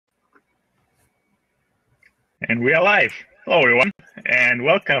And we are live. Hello, everyone, and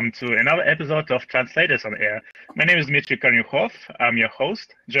welcome to another episode of Translators on Air. My name is Dmitry Kornyukhov. I'm your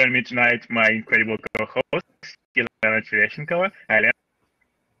host. Join me tonight, my incredible co-host, Alina Cincan. Hi, Alina.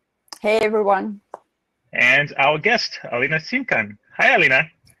 Hey, everyone. And our guest, Alina Cincan. Hi, Alina.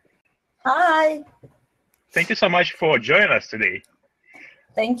 Hi. Thank you so much for joining us today.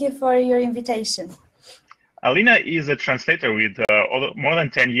 Thank you for your invitation. Alina is a translator with more than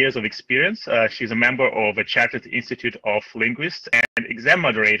 10 years of experience. She's a member of the Chartered Institute of Linguists and exam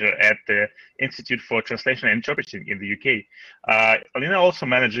moderator at the Institute for Translation and Interpreting in the UK. Alina also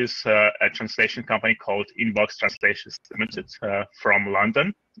manages a translation company called Inbox Translation Ltd from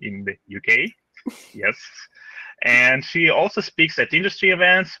London in the UK. Yes. And she also speaks at industry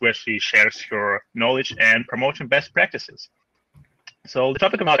events where she shares her knowledge and promoting best practices. So the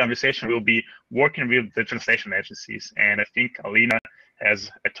topic of our conversation will be working with the translation agencies, and I think Alina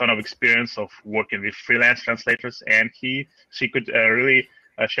has a ton of experience of working with freelance translators, and she could really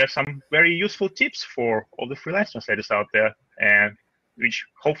share some very useful tips for all the freelance translators out there, and which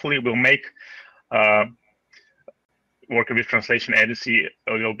hopefully will make working with translation agency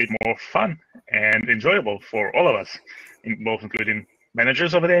a little bit more fun and enjoyable for all of us, including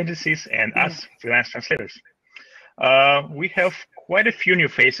managers of the agencies and us freelance translators. We have quite a few new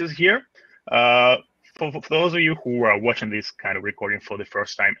faces here. For those of you who are watching this kind of recording for the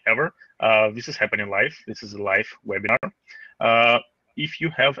first time ever, this is happening live. This is a live webinar. If you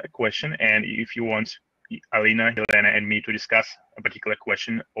have a question and if you want Alina, Elena, and me to discuss a particular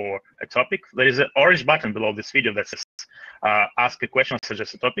question or a topic, there is an orange button below this video that says ask a question or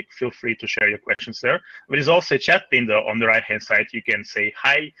suggest a topic. Feel free to share your questions there. There is also a chat window on the right-hand side. You can say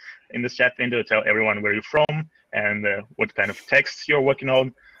hi in this chat window, tell everyone where you're from and what kind of texts you're working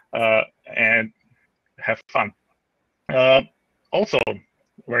on, and have fun. Also,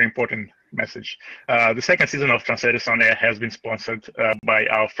 very important message. The second season of Translators on Air has been sponsored by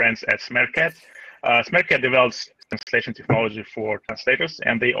our friends at Smercat. Smercat develops translation technology for translators,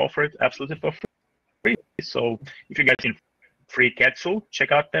 and they offer it absolutely for free. So if you guys in free cat tool,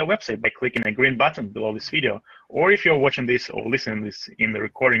 check out their website by clicking the green button below this video. Or if you're watching this or listening this in the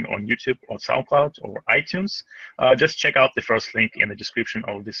recording on YouTube or SoundCloud or iTunes, just check out the first link in the description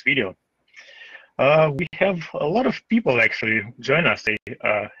of this video. We have a lot of people actually join us today.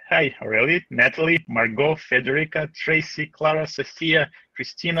 Hi, Aurelie, Natalie, Margot, Federica, Tracy, Clara, Sophia,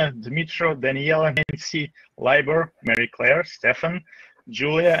 Christina, Dmitro, Daniela, Nancy, Liber, Mary Claire, Stefan,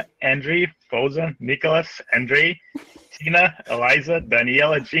 Julia, Andrei, Fouza, Nicholas, Andrei, Tina, Eliza,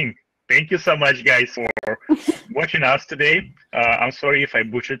 Daniela, Jean. Thank you so much, guys, for watching us today. I'm sorry if I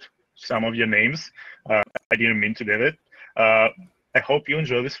butchered some of your names. I didn't mean to do it. I hope you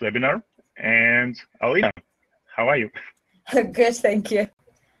enjoy this webinar. And Alina, how are you? Good, thank you.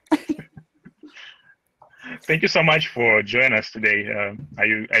 Thank you so much for joining us today. Are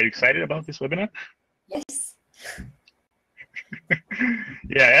you excited about this webinar? Yes.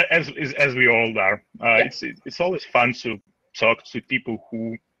 Yeah, as we all are. It's always fun to talk to people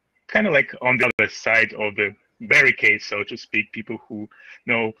who kind of like on the other side of the barricade, so to speak, people who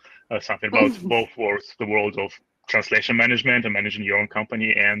know something about both worlds, the world of translation management and managing your own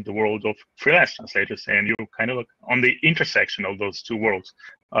company and the world of freelance translators, and you're kind of like on the intersection of those two worlds.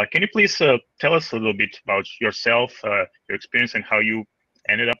 Can you please tell us a little bit about yourself, your experience, and how you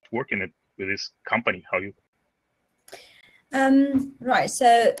ended up working with this company? How you Right,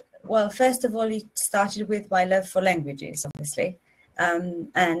 so, well, first of all, it started with my love for languages, obviously.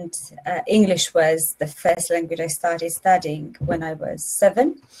 And English was the first language I started studying when I was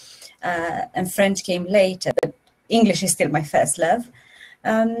 7. And French came later, but English is still my first love.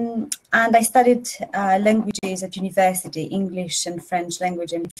 And I studied languages at university, English and French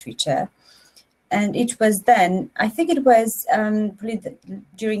language and literature. And it was then, I think it was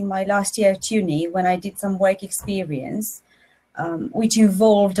during my last year at uni when I did some work experience, which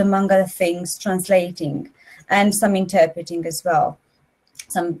involved, among other things, translating and some interpreting as well,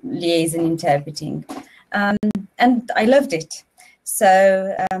 some liaison interpreting. And I loved it.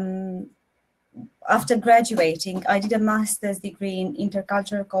 So after graduating, I did a master's degree in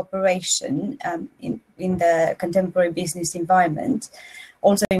intercultural cooperation in the contemporary business environment,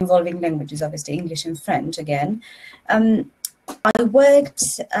 also involving languages, obviously English and French again. I worked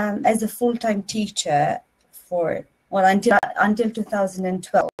as a full-time teacher for, well, until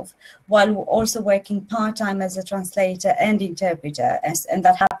 2012, while also working part-time as a translator and interpreter, and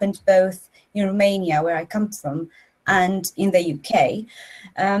that happened both in Romania, where I come from, and in the UK.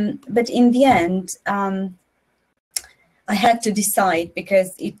 But in the end, I had to decide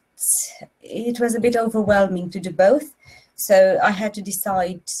because it was a bit overwhelming to do both. So I had to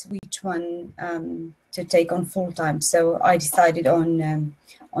decide which one to take on full time. So I decided on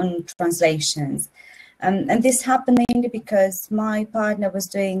translations. And this happened mainly because my partner was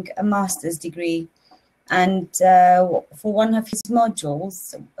doing a master's degree, and for one of his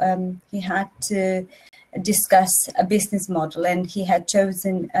modules, he had to discuss a business model, and he had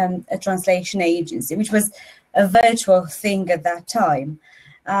chosen a translation agency, which was a virtual thing at that time.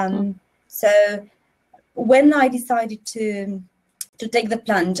 So when I decided to take the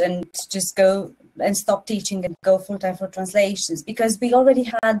plunge and just go and stop teaching and go full-time for translations, because we already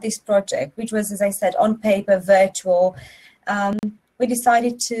had this project, which was, as I said, on paper, virtual, we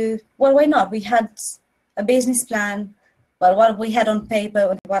decided to, well, why not? We had a business plan. Well, what we had on paper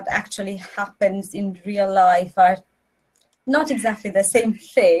and what actually happens in real life are not exactly the same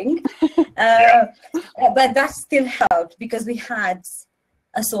thing. But that still helped because we had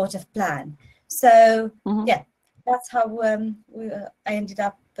a sort of plan. So yeah, that's how I ended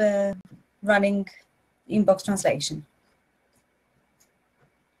up running Inbox Translation.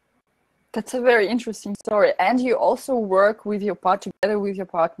 That's a very interesting story. And you also work with your together with your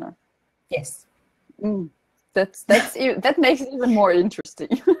partner. Yes. That makes it even more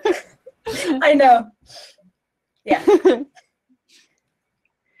interesting. I know. Yeah.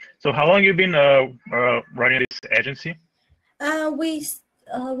 So how long have you been running this agency?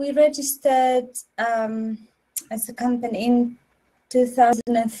 We registered as a company in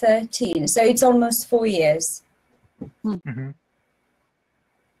 2013, so it's almost 4 years.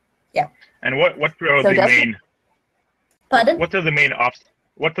 Yeah. And what are the main? Pardon? What are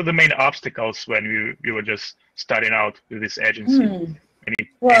the main obstacles when you were just starting out with this agency? Any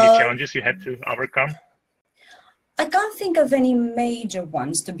challenges you had to overcome? I can't think of any major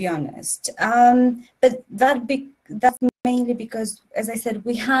ones, to be honest. But that's mainly because, as I said,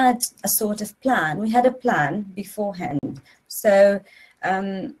 we had a sort of plan. We had a plan beforehand. So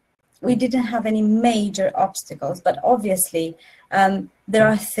we didn't have any major obstacles. But obviously, there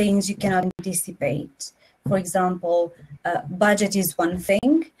are things you cannot anticipate. For example, budget is one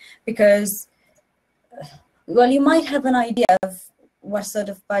thing, because, well, you might have an idea of what sort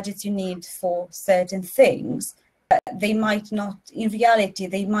of budgets you need for certain things, but they might not, in reality,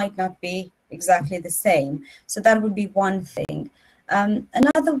 they might not be exactly the same. So that would be one thing.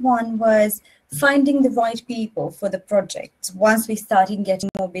 Another one was finding the right people for the project once we started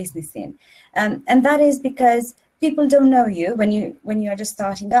getting more business in. And that is because people don't know you when you are just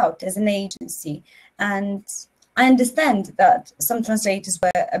starting out as an agency. And I understand that some translators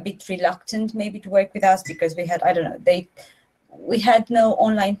were a bit reluctant maybe to work with us because we had, I don't know, we had no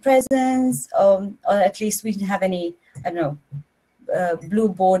online presence, or at least we didn't have any, I don't know, blue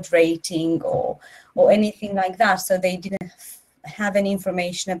board rating or anything like that. So they didn't have any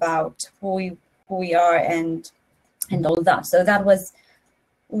information about who we are and all that. So that was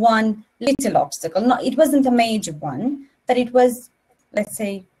one little obstacle. It wasn't a major one, but it was, let's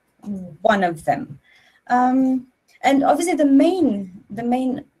say, one of them. And obviously the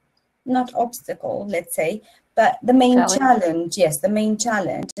main, not obstacle, let's say, but the main challenge, yes, the main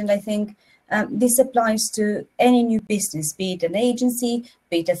challenge. And I think this applies to any new business, be it an agency,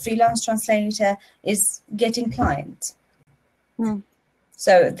 be it a freelance translator, is getting clients.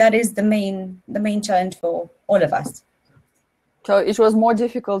 So that is the main challenge for all of us. So it was more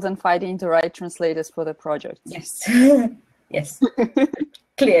difficult than finding the right translators for the project. Yes, yes,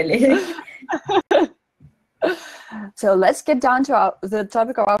 clearly. So let's get down to the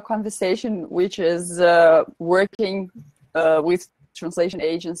topic of our conversation, which is working with translation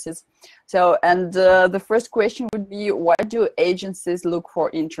agencies. So, and the first question would be, what do agencies look for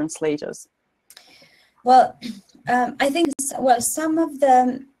in translators? Well, I think, well, some of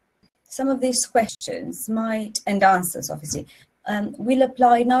these questions and answers, obviously, will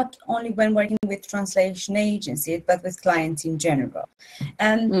apply not only when working with translation agencies, but with clients in general.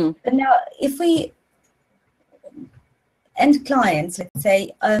 But now, if we end clients, let's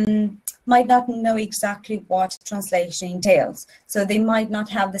say, might not know exactly what translation entails, so they might not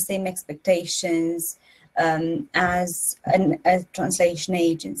have the same expectations as a translation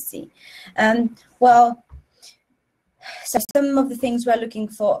agency. Well, so some of the things we're looking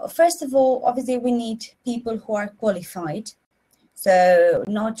for, first of all, obviously we need people who are qualified. So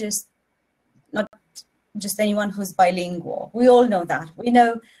not just anyone who's bilingual. We all know that. We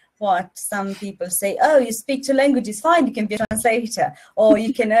know what some people say, oh, you speak two languages, fine, you can be a translator, or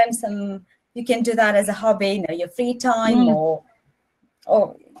you can earn some, you can do that as a hobby, you know, your free time, or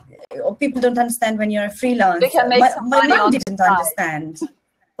people don't understand when you're a freelancer. You can make some money my mom on didn't the side. understand.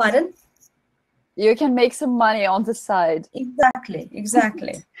 Pardon? You can make some money on the side.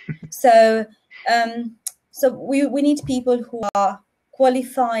 Exactly. So So we need people who are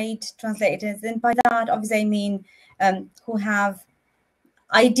qualified translators, and by that, obviously, I mean who have,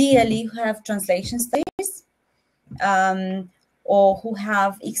 ideally, who have translation studies, or who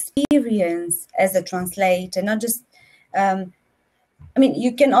have experience as a translator, not just, I mean,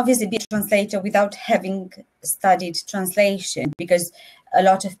 you can obviously be a translator without having studied translation, because a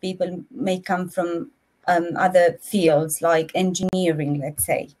lot of people may come from other fields like engineering, let's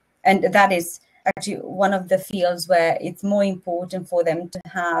say, and that is actually one of the fields where it's more important for them to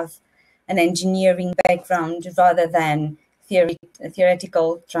have an engineering background rather than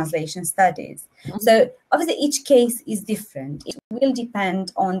theoretical translation studies. Mm-hmm. So obviously each case is different. It will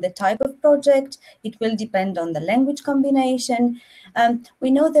depend on the type of project. It will depend on the language combination. We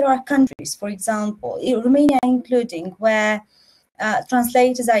know there are countries, for example, Romania including, where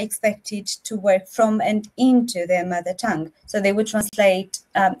translators are expected to work from and into their mother tongue. So they would translate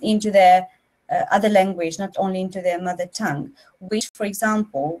into their other language, not only into their mother tongue, which, for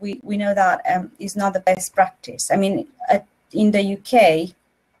example, we know that is not the best practice. I mean, in the UK,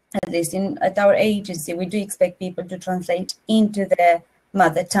 at least at our agency, we do expect people to translate into their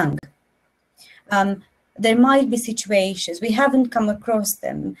mother tongue. There might be situations, we haven't come across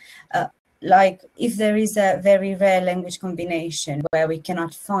them, like if there is a very rare language combination where we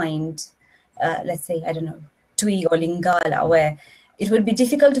cannot find, let's say, I don't know, Twi or Lingala, where it would be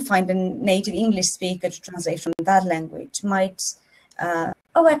difficult to find a native English speaker to translate from that language.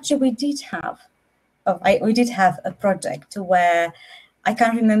 Actually, we did have a project where I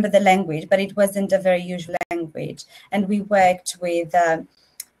can't remember the language, but it wasn't a very usual language, and we worked with a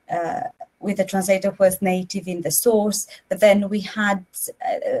translator who was native in the source, but then we had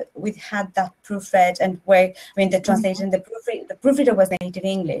that proofread and the translator and the proofreader was native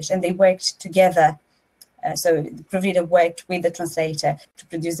English, and they worked together. So the proofreader worked with the translator to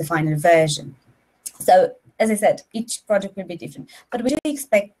produce the final version. So, as I said, each project will be different, but we do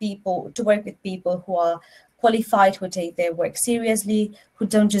expect people to work with people who are qualified, who take their work seriously, who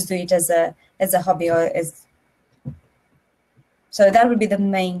don't just do it as a hobby or as. So that would be the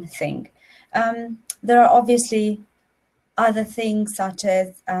main thing. There are obviously other things such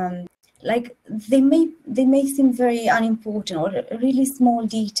as like they may seem very unimportant or really small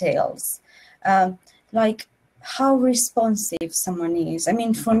details. Like how responsive someone is. I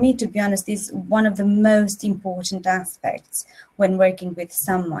mean, for me, to be honest, is one of the most important aspects when working with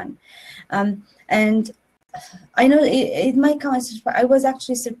someone. And I know it might come as a surprise. I was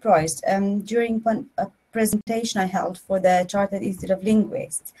actually surprised during a presentation I held for the Chartered Institute of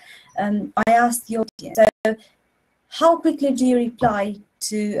Linguists. I asked the audience, so how quickly do you reply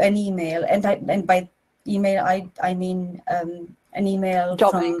to an email? And by email, I mean an email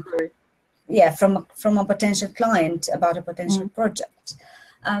from a potential client about a potential project.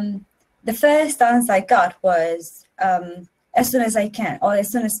 The first answer I got was as soon as I can, or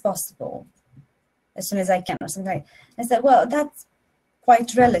as soon as possible, as soon as I can, or something like that. I said, well, that's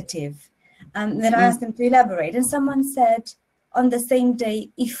quite relative. Then I asked them to elaborate, and someone said on the same day,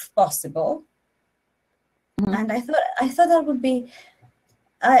 if possible. And I thought that would be,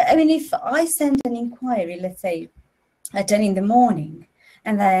 I mean, if I send an inquiry, let's say at 10 in the morning,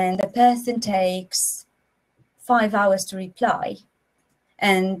 and then the person takes 5 hours to reply,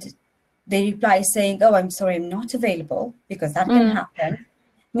 and they reply saying, oh, I'm sorry, I'm not available, because that can happen,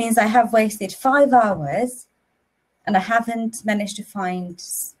 means I have wasted 5 hours and I haven't managed to find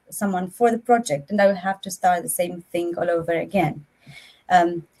someone for the project, and I will have to start the same thing all over again.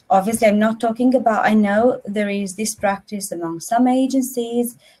 Obviously, I'm not talking about, I know there is this practice among some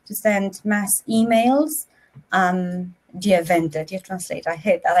agencies to send mass emails, dear vendor, dear translator, I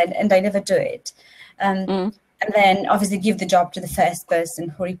hate that, and I never do it. And then obviously give the job to the first person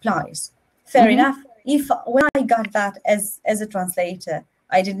who replies. Fair enough. When I got that as a translator,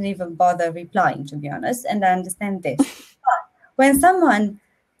 I didn't even bother replying, to be honest, and I understand this. But when someone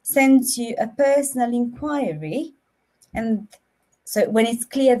sends you a personal inquiry, and so when it's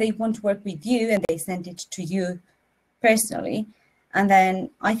clear they want to work with you and they send it to you personally, and then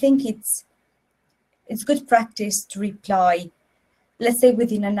I think it's good practice to reply, let's say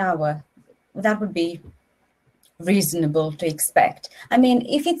within an hour. That would be reasonable to expect. I mean,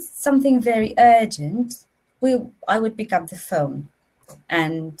 if it's something very urgent, I would pick up the phone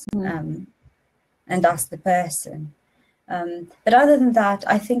and ask the person. But other than that,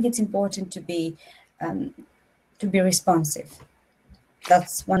 I think it's important to be responsive.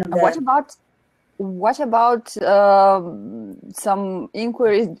 That's one of the. What about some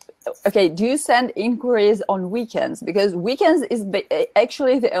inquiries? Okay, do you send inquiries on weekends? Because weekends is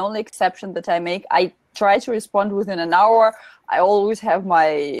actually the only exception that I make. I try to respond within an hour. I always have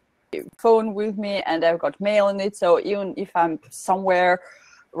my phone with me and I've got mail on it. So even if I'm somewhere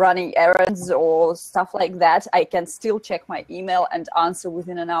running errands or stuff like that, I can still check my email and answer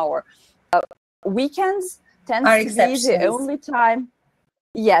within an hour. Weekends tends to be the only time.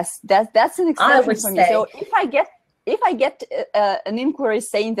 Yes, that's an exception for me. So if I get an inquiry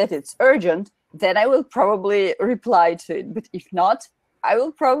saying that it's urgent, then I will probably reply to it. But if not, I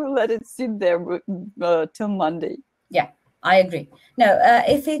will probably let it sit there till Monday. Yeah, I agree. No,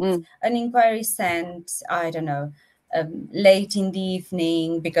 if it's an inquiry sent, I don't know, late in the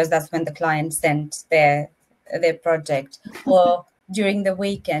evening, because that's when the client sent their project, or during the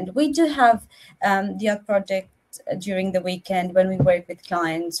weekend. We do have the odd project during the weekend when we work with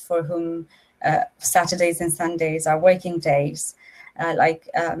clients for whom Saturdays and Sundays are working days, like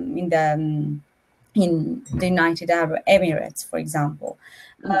in the United Arab Emirates, for example.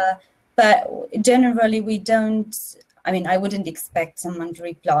 But generally we don't, I mean, I wouldn't expect someone to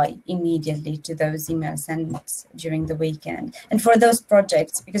reply immediately to those emails sent during the weekend. And for those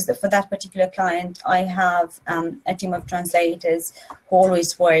projects, because for that particular client, I have a team of translators who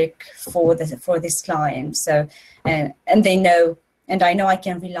always work for this client. So, and they know, and I know I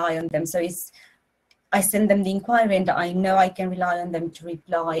can rely on them. So I send them the inquiry and I know I can rely on them to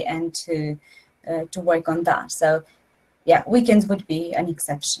reply and to work on that. So yeah, weekends would be an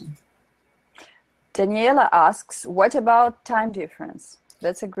exception. Daniela asks, what about time difference?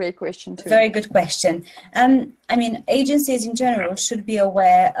 That's a great question too. Very good question. I mean, agencies in general should be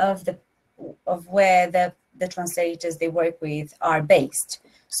aware of where the translators they work with are based.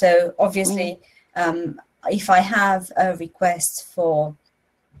 So obviously, if I have a request for,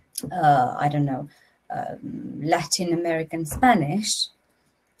 I don't know, Latin American Spanish,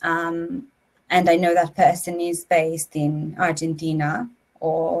 and I know that person is based in Argentina,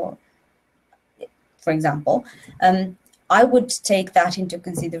 or for example, I would take that into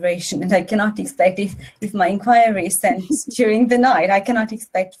consideration, and I cannot expect if my inquiry is sent during the night, I cannot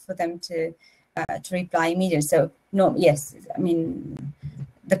expect for them to reply immediately. So no, yes, I mean,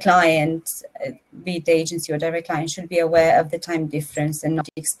 the client, be it the agency or direct client, should be aware of the time difference and not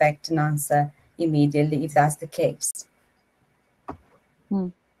expect an answer immediately if that's the case.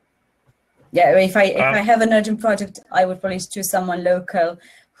 Yeah, if I have an urgent project, I would probably choose someone local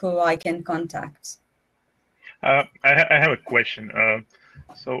who I can contact. I have a question.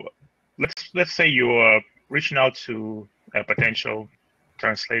 So let's say you are reaching out to a potential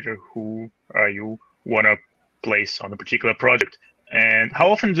translator who you want to place on a particular project. And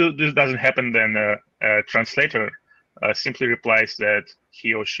how often this doesn't happen? Then a translator simply replies that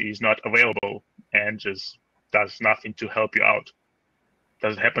he or she is not available and just does nothing to help you out.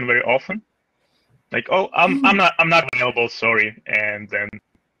 Does it happen very often? Like, oh, I'm not available, sorry, and then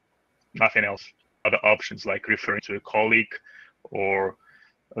nothing else. Other options like referring to a colleague or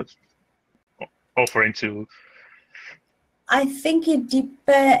offering to. I think it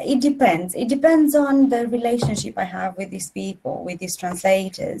depends. It depends on the relationship I have with these people, with these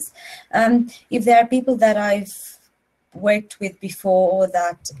translators. If there are people that I've worked with before or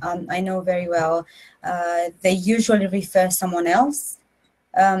that I know very well, they usually refer someone else.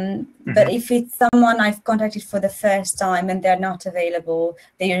 But if it's someone I've contacted for the first time and they're not available,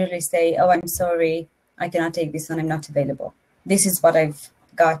 they usually say, oh, I'm sorry, I cannot take this on, I'm not available. This is what I've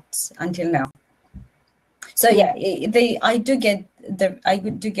got until now. So yeah, I do get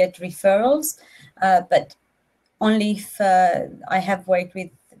referrals, but only if I have worked with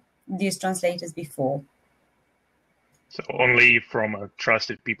these translators before. So only from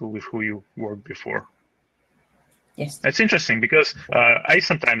trusted people with who you worked before. Yes. That's interesting because I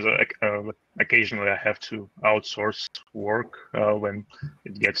sometimes, occasionally, I have to outsource work when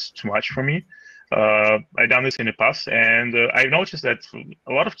it gets too much for me. I've done this in the past, and I've noticed that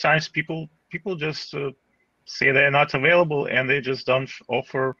a lot of times people just say they're not available, and they just don't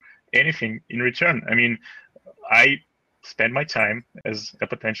offer anything in return. I mean, I spend my time as a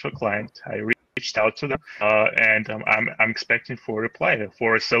potential client. I reached out to them, and I'm expecting for a reply,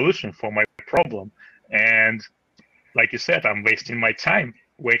 for a solution for my problem, and like you said, I'm wasting my time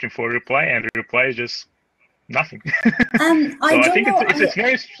waiting for a reply, and the reply is just nothing. I think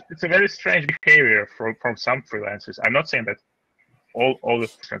it's a very strange behavior from some freelancers. I'm not saying that all the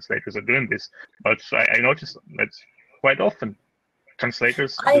translators are doing this, but I noticed that quite often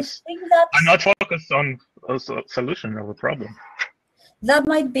translators are not focused on a solution of a problem. That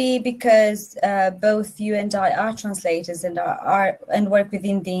might be because both you and I are translators and work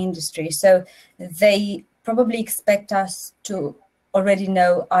within the industry, so they probably expect us to already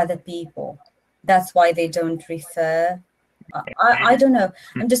know other people. That's why they don't refer. I don't know.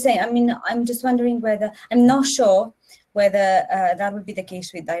 I'm just saying, I mean, I'm just wondering whether, I'm not sure whether that would be the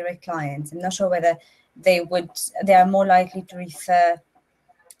case with direct clients. I'm not sure whether they are more likely to refer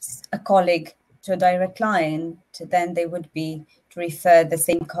a colleague to a direct client than they would be to refer the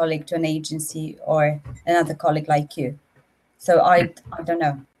same colleague to an agency or another colleague like you. So I don't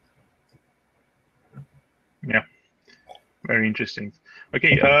know. Yeah, very interesting.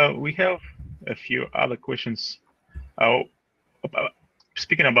 Okay, we have a few other questions.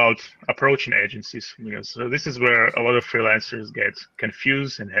 Speaking about approaching agencies, so this is where a lot of freelancers get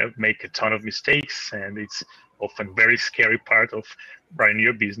confused and make a ton of mistakes, and it's often very scary part of running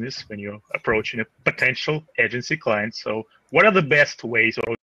your business when you're approaching a potential agency client. So what are the best ways to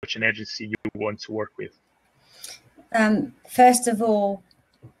approach an agency you want to work with? First of all,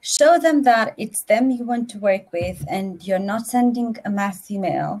 show them that it's them you want to work with, and you're not sending a mass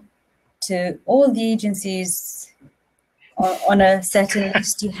email to all the agencies on a certain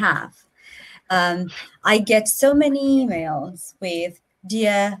list you have. I get so many emails with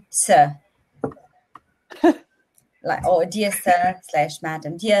 "Dear Sir," or "Dear Sir /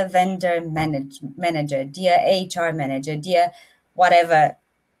 Madam," "Dear Vendor Manager," "Dear HR Manager," "Dear whatever."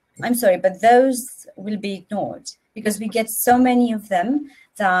 I'm sorry, but those will be ignored because we get so many of them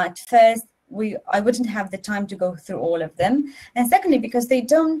that first I wouldn't have the time to go through all of them, and secondly because they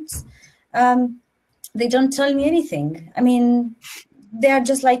don't tell me anything. I mean, they are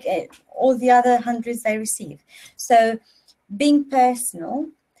just like all the other hundreds I receive. So being personal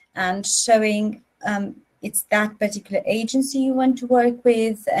and showing it's that particular agency you want to work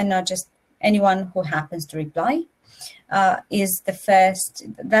with and not just anyone who happens to reply is the first.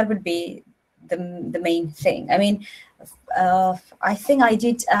 That would be the main thing. I mean, I think I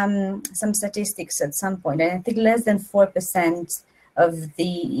did some statistics at some point, and I think less than 4% of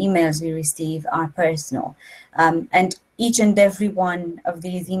the emails we receive are personal, and each and every one of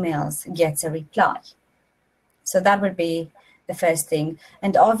these emails gets a reply. So that would be the first thing.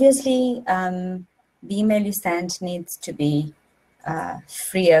 And obviously, the email you send needs to be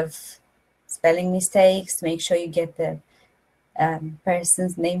free of spelling mistakes. Make sure you get the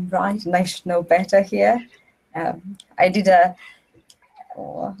person's name right, and I should know better here. I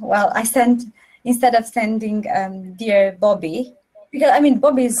sent, instead of sending "Dear Bobby," because I mean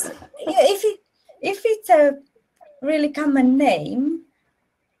Bobby's, if it's a really common name,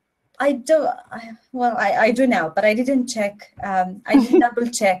 I do now, but I didn't check. I didn't double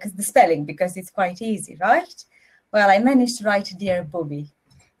check the spelling because it's quite easy, right? Well, I managed to write "Dear Bobby,"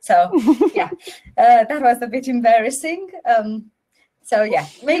 so yeah, that was a bit embarrassing. So yeah,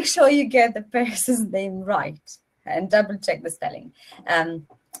 make sure you get the person's name right and double check the spelling.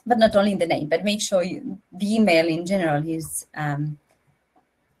 But not only the name, but make sure the email in general is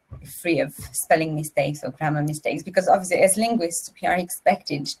free of spelling mistakes or grammar mistakes, because obviously as linguists we are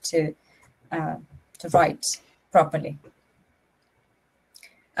expected to write properly.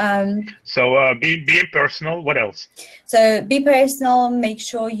 So be personal. What else? So be personal. Make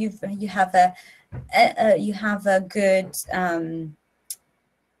sure you have a good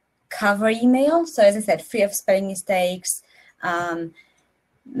cover email. So as I said, free of spelling mistakes. I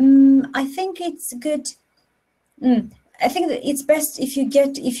think it's good. I think that it's best if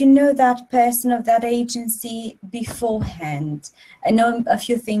you know that person of that agency beforehand. I know a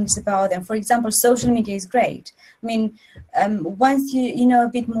few things about them. For example, social media is great. I mean, once you know a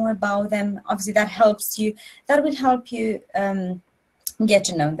bit more about them, obviously that helps you. That will help you get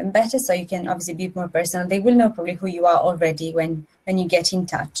to know them better, so you can obviously be more personal. They will know probably who you are already when you get in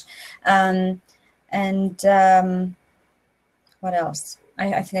touch. What else?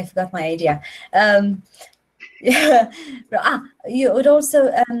 I think I forgot my idea. Yeah, you would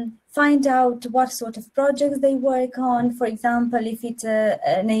also find out what sort of projects they work on. For example, if it's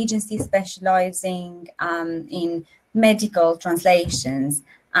an agency specializing in medical translations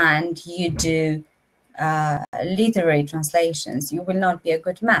and you do literary translations, you will not be a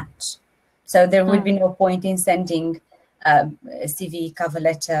good match. So there will be no point in sending a CV, cover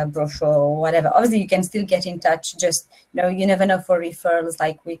letter, brochure, or whatever. Obviously, you can still get in touch. Just you never know for referrals,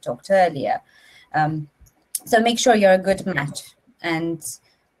 like we talked earlier. So make sure you're a good match and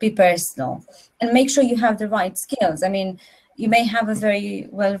be personal, and make sure you have the right skills. I mean, you may have a very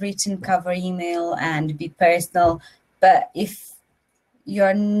well-written cover email and be personal, but if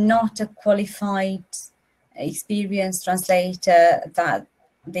you're not a qualified, experienced translator that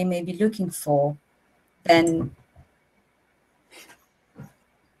they may be looking for, then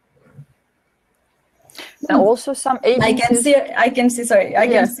and also some agencies. I can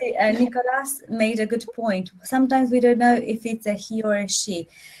see. Nicolas made a good point. Sometimes we don't know if it's a he or a she.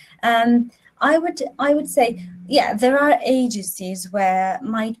 I would say, yeah, there are agencies where it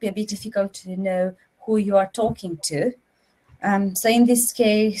might be a bit difficult to know who who you are talking to. So in this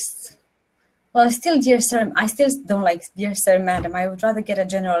case, well, still, dear sir, I still don't like dear sir, madam. I would rather get a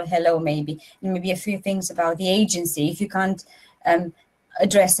general hello, maybe, and maybe a few things about the agency. If you can't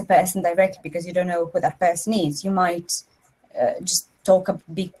address a person directly because you don't know who that person is, you might just talk a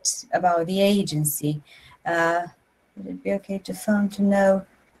bit about the agency. Would it be okay to phone to know?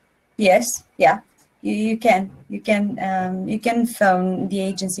 Yes, yeah, you can phone the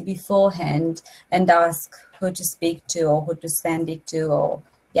agency beforehand and ask who to speak to or who to send it to, or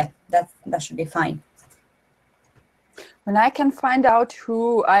yeah, that should be fine. When I can find out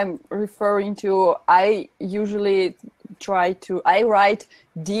who I'm referring to, I usually I write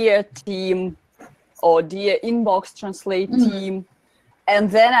dear team or dear Inbox Translate team.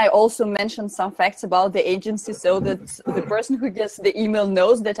 And then I also mention some facts about the agency so that the person who gets the email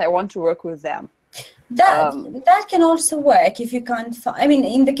knows that I want to work with them. That can also work if you can't find, I mean,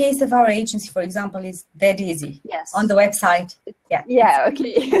 in the case of our agency, for example, it's dead easy. Yes. On the website. Yeah. Yeah,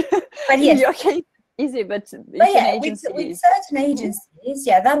 okay. But yes. Okay, easy, but yeah, with certain agencies,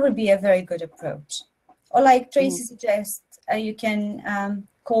 yeah, that would be a very good approach. Or like Tracy suggests, you can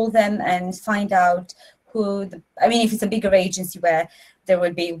call them and find out who, I mean, if it's a bigger agency where there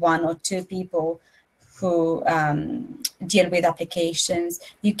will be 1 or 2 people who deal with applications,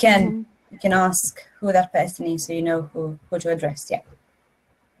 you can ask who that person is, so you know who to address. Yeah.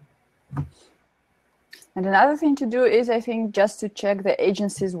 And another thing to do is, I think, just to check the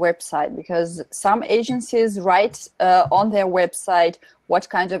agency's website, because some agencies write on their website what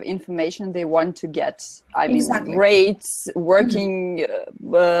kind of information they want to get. I mean, rates, working,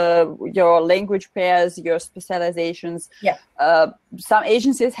 your language pairs, your specializations. Yeah. Some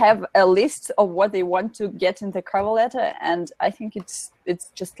agencies have a list of what they want to get in the cover letter, and I think it's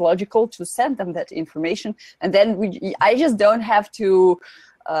just logical to send them that information, and then I just don't have to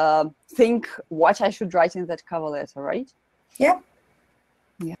think what I should write in that cover letter, right? Yeah.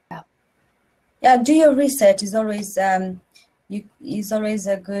 Yeah. Yeah. Do your research is always is always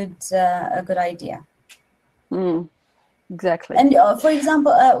a good idea. Exactly. And for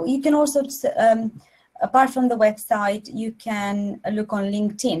example, you can also apart from the website, you can look on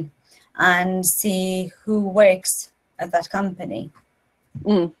LinkedIn and see who works at that company.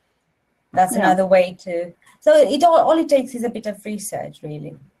 That's another way to. So all it takes is a bit of research,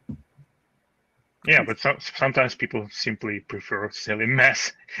 really. Yeah, but sometimes people simply prefer sending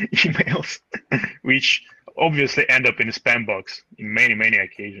mass emails, which obviously end up in the spam box in many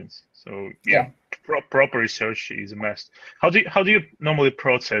occasions. So yeah. Proper research is a must. How do you normally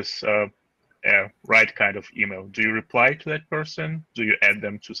process right kind of email? Do you reply to that person? Do you add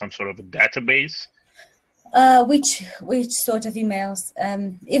them to some sort of a database? Which sort of emails?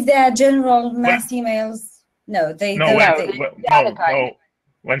 If they are general mass emails, no, no.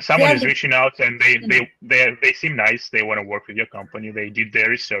 When someone is reaching out and they seem nice, they want to work with your company, they did their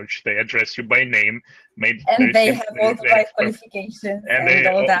research, they address you by name, and they have all the right qualifications and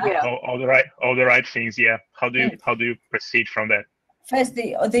all that. All the right things. Yeah. How do you proceed from that? First,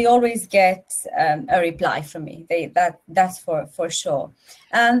 they always get a reply from me. That's for sure.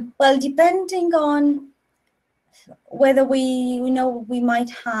 Well, depending on whether we might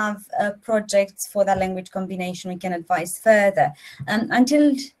have projects for that language combination, we can advise further.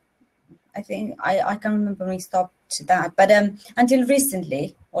 Until I think I can't remember when we stopped that, but until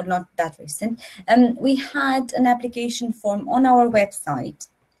recently, or not that recent, we had an application form on our website,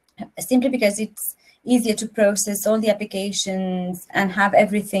 simply because it's easier to process all the applications and have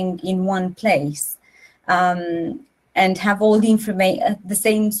everything in one place, and have all the the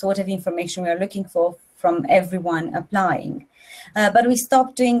same sort of information we are looking for from everyone applying. But we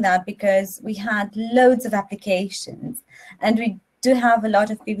stopped doing that because we had loads of applications, and we do have a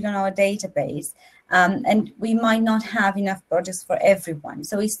lot of people on our database, and we might not have enough projects for everyone.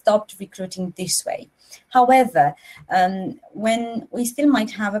 So we stopped recruiting this way. However, when we still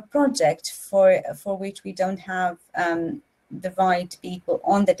might have a project for which we don't have the right people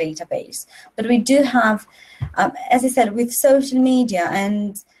on the database, but we do have, as I said, with social media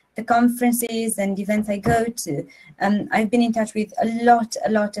and the conferences and events I go to, I've been in touch with a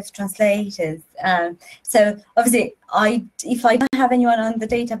lot of translators. So obviously, if I don't have anyone on the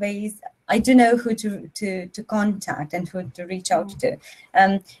database, I do know who to contact and who to reach out to.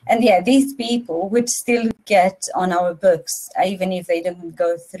 And yeah, these people would still get on our books, even if they didn't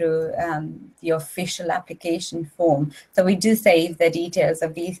go through the official application form. So we do save the details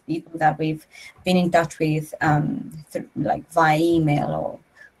of these people that we've been in touch with, like via email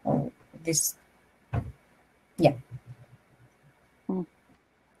or this. Yeah.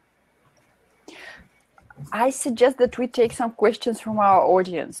 I suggest that we take some questions from our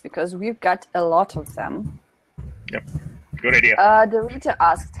audience because we've got a lot of them. Yep, good idea. The reader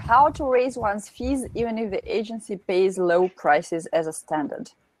asked how to raise one's fees even if the agency pays low prices as a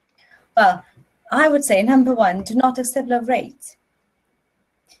standard. Well, I would say, number one, do not accept low rates.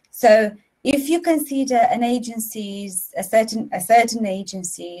 So if you consider a certain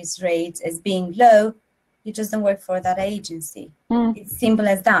agency's rates as being low, you just don't work for that agency. It's simple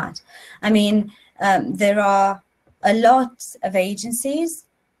as that. I mean, there are a lot of agencies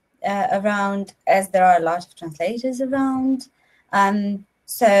around, as there are a lot of translators around.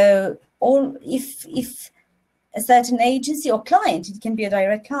 So if a certain agency or client, it can be a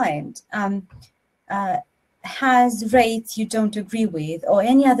direct client, has rates you don't agree with or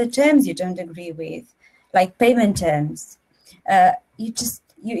any other terms you don't agree with, like payment terms, you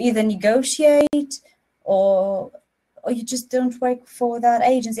either negotiate or you just don't work for that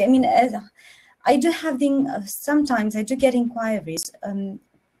agency. I mean, I do have sometimes I do get inquiries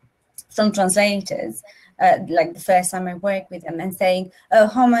from translators, like the first time I work with them, and saying, oh,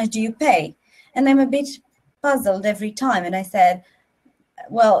 how much do you pay? And I'm a bit puzzled every time. And I said,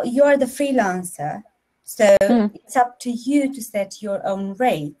 well, you're the freelancer, so it's up to you to set your own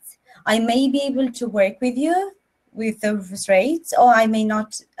rates. I may be able to work with you with those rates, or I may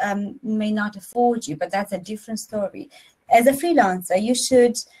not afford you, but that's a different story. As a freelancer, you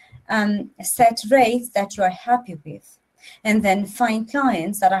should set rates that you are happy with, and then find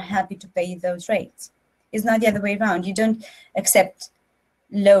clients that are happy to pay those rates. It's not the other way around. You don't accept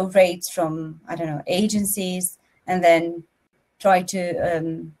low rates from, I don't know, agencies and then try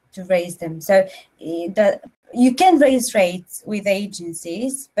to raise them. So you can raise rates with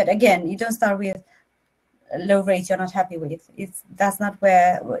agencies, but again, you don't start with low rates you're not happy with. That's not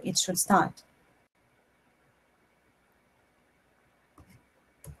where it should start.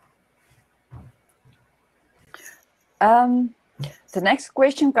 The next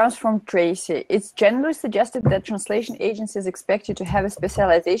question comes from Tracy. It's generally suggested that translation agencies expect you to have a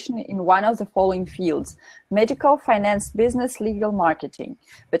specialization in one of the following fields: medical, finance, business, legal, marketing.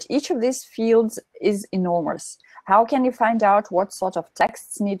 But each of these fields is enormous. How can you find out what sort of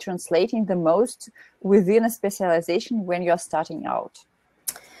texts need translating the most within a specialization when you're starting out?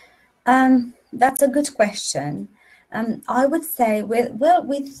 That's a good question. I would say with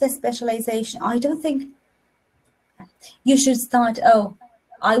the specialization, I don't think you should start, oh,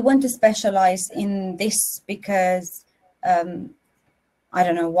 I want to specialize in this because I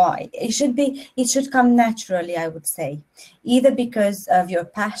don't know why. It should come naturally, I would say, either because of your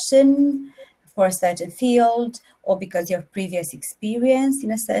passion for a certain field, or because your previous experience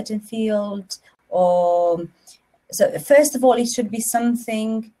in a certain field, or so first of all, it should be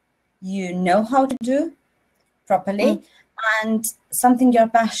something you know how to do properly and something you're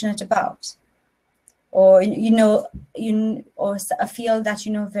passionate about, or or a field that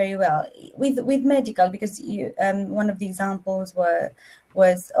you know very well. With medical, because one of the examples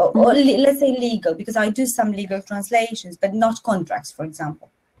was or let's say legal, because I do some legal translations, but not contracts, for example.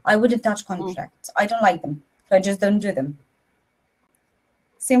 I wouldn't touch contracts. I don't like them, so I just don't do them.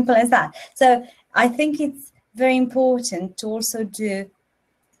 Simple as that. So I think it's very important to also do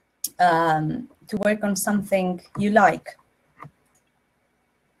to work on something you like.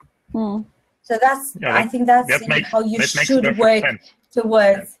 So that's, I think that's how you should work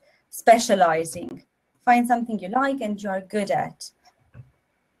towards specializing. Find something you like and you are good at.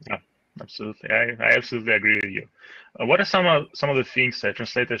 Yeah, absolutely. I absolutely agree with you. What are some of the things that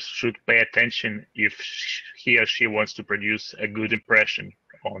translators should pay attention if he or she wants to produce a good impression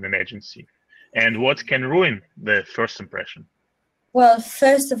on an agency? And what can ruin the first impression? Well,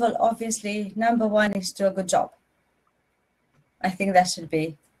 first of all, obviously, number one is do a good job. I think that should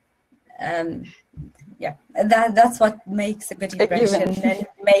be, yeah, that's what makes a good impression and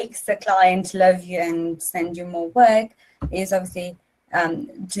makes the client love you and send you more work, is obviously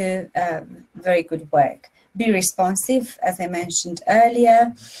do very good work. Be responsive, as I mentioned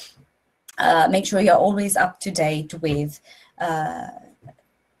earlier. Make sure you're always up to date with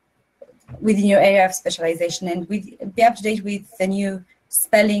within your area of specialization, and be up to date with the new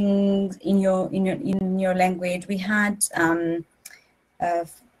spelling in your language. We had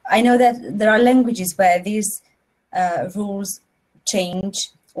I know that there are languages where these rules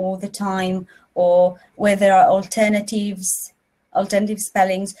change all the time, or where there are alternative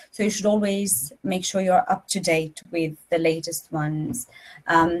spellings, so you should always make sure you're up to date with the latest ones.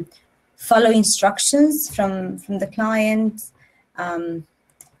 Follow instructions from the client.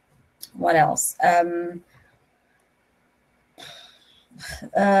 What else? Have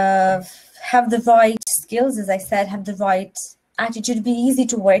the right skills, as I said, have the right attitude, be easy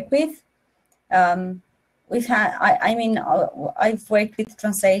to work with. we've had, I mean, I've worked with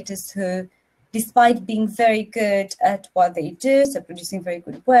translators who, despite being very good at what they do, so producing very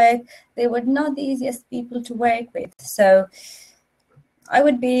good work, they were not the easiest people to work with. So I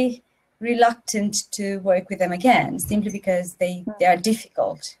would be reluctant to work with them again, simply because they are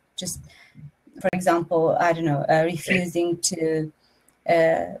difficult. Just, for example, I don't know, refusing to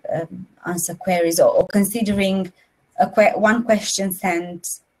answer queries, or considering one question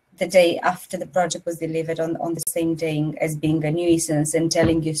sent the day after the project was delivered on the same day as being a nuisance, and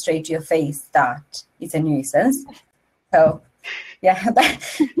telling you straight to your face that it's a nuisance. So yeah,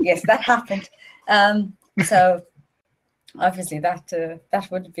 yes, that happened. So obviously that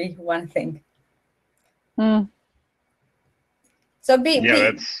would be one thing. So be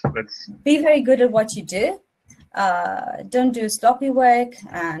very good at what you do. Don't do sloppy work,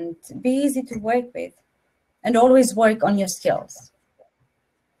 and be easy to work with, and always work on your skills.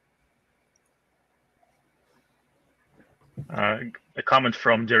 A comment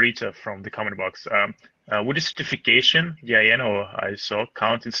from Derita from the comment box. Would a certification, the IN or ISO,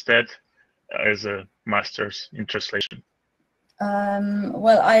 count instead as a master's in translation?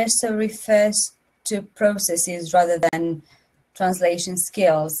 Well, ISO refers to processes rather than translation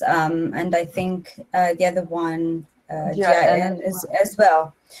skills, and I think the other one, GIN, as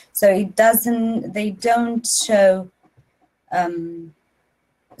well. So it doesn't. They don't show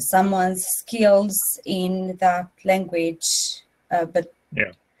someone's skills in that language, but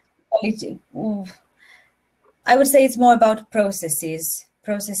yeah, I would say it's more about processes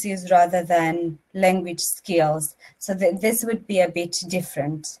rather than language skills. So this would be a bit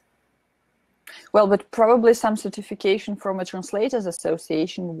different. Well, but probably some certification from a Translators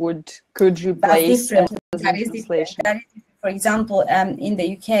Association could replace translation. For example, in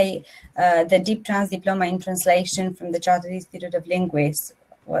the UK, the Deep Trans Diploma in Translation from the Chartered Institute of Linguists,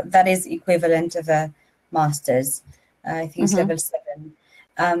 well, that is equivalent of a master's. I think it's level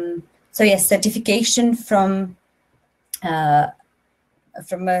 7. So yes, certification from a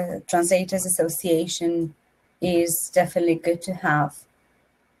Translators Association is definitely good to have.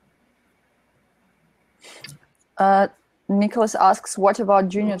 Nicholas asks, what about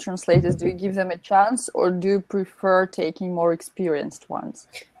junior translators? Do you give them a chance, or do you prefer taking more experienced ones?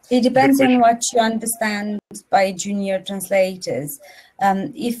 It depends on what you understand by junior translators.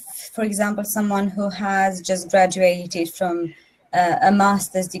 If, for example, someone who has just graduated from a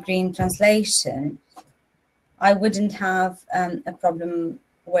master's degree in translation, I wouldn't have a problem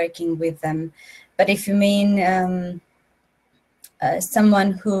working with them. But if you mean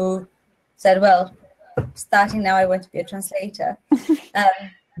someone who said, well, starting now, I want to be a translator.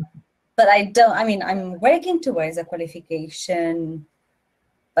 But I'm working towards a qualification,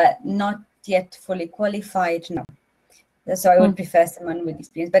 but not yet fully qualified, no. So I would prefer someone with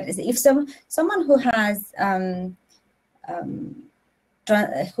experience. But if someone who has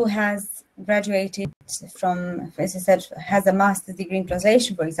graduated from, as I said, has a master's degree in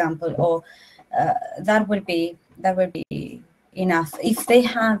translation, for example, or that would be enough. If they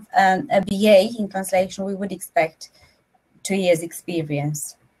have a BA in translation, we would expect 2 years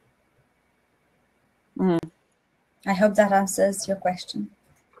experience. I hope that answers your question.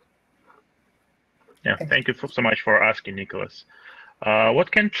 Yeah, okay. Thank you so much for asking, Nicholas.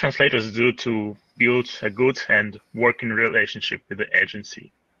 What can translators do to build a good and working relationship with the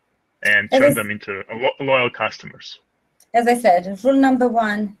agency and turn them into loyal customers? As I said, rule number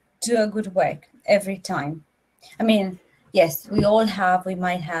 1, do a good work every time. I mean, yes, we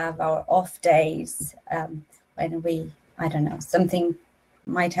might have our off days when I don't know, something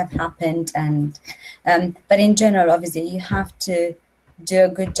might have happened, and but in general, obviously, you have to do a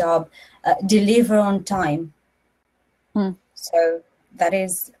good job, deliver on time. So that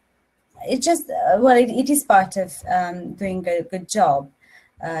is, it just, well, it is part of doing a good job,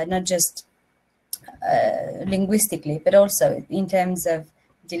 not just linguistically, but also in terms of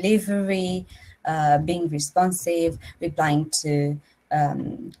delivery, being responsive, replying to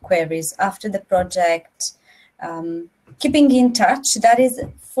queries after the project, keeping in touch. That is,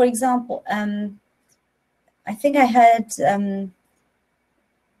 for example, I think I had,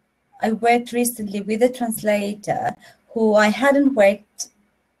 I worked recently with a translator who I hadn't worked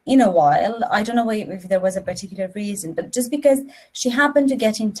in a while. I don't know if there was a particular reason, but just because she happened to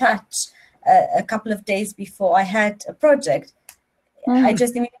get in touch a couple of days before I had a project, I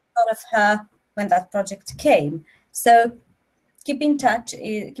just immediately thought of her when that project came. So keeping in touch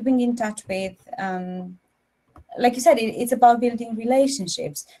with, like you said, it's about building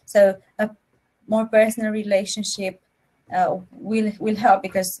relationships. So a more personal relationship will help,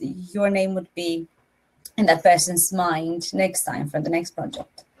 because your name would be in that person's mind next time for the next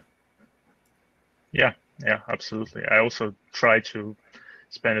project. Yeah, Yeah, absolutely. I also try to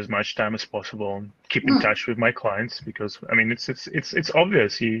spend as much time as possible and keep in touch with my clients, because I mean it's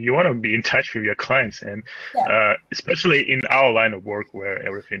obvious you want to be in touch with your clients, and especially in our line of work where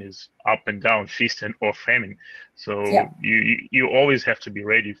everything is up and down, feast and or famine. So you always have to be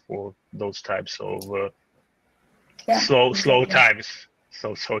ready for those types of slow times,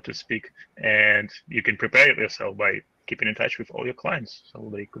 so to speak, and you can prepare yourself by keeping in touch with all your clients, so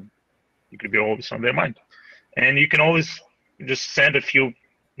you could be always on their mind, and you can always just send a few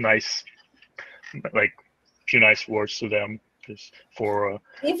nice words to them just for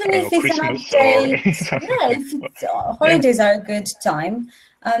even if it's Christmas an update. or Yeah, if it's, holidays are a good time.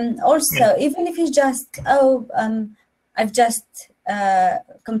 Also, even if it's just I've just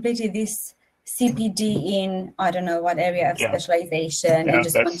completed this CPD in I don't know what area of specialization, and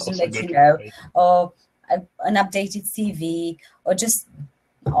just want to let you know, or an updated CV, or just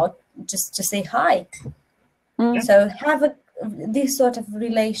to say hi. So have this sort of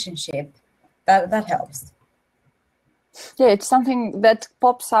relationship that helps. Yeah, it's something that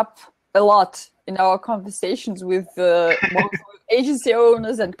pops up a lot in our conversations with agency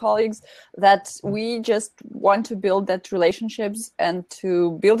owners and colleagues, that we just want to build that relationships, and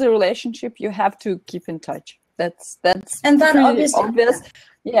to build a relationship you have to keep in touch. That's and that obviously obvious.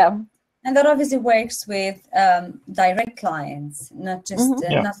 Yeah. And that obviously works with direct clients, not just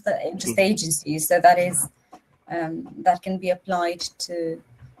just agencies. So that is that can be applied to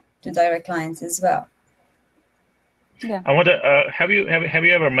direct clients as well. Yeah. I wonder, have you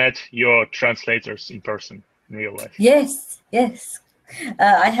ever met your translators in person in real life? Yes.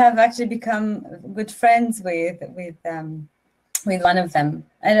 I have actually become good friends with one of them.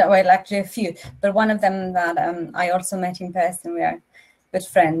 Well, actually a few, but one of them that I also met in person. We are good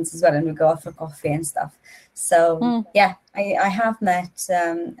friends as well, and we go out for coffee and stuff. So yeah, I have met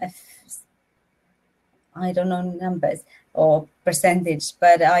I don't know numbers or percentage,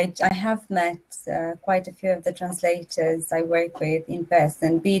 but I have met quite a few of the translators I work with in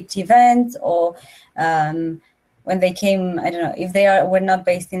person, be it events or when they came. I don't know if they were not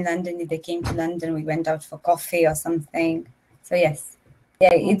based in London. If they came to London, we went out for coffee or something. So yes,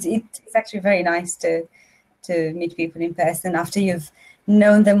 it's actually very nice to meet people in person after you've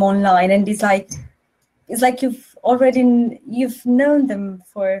known them online, and it's like you've known them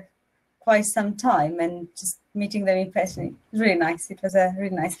for quite some time, and just meeting them in person is really nice. It was a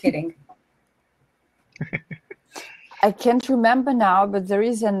really nice feeling. I can't remember now, but there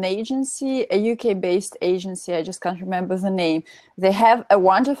is an agency, a UK-based agency, I just can't remember the name. They have a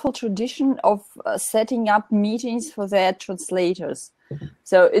wonderful tradition of setting up meetings for their translators.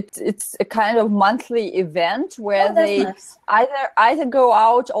 So it's a kind of monthly event where they nice. either go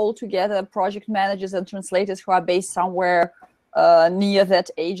out all together, project managers and translators who are based somewhere near that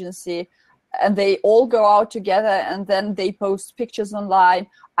agency, and they all go out together, and then they post pictures online.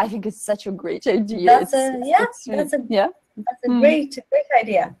 I think it's such a great idea. That's a great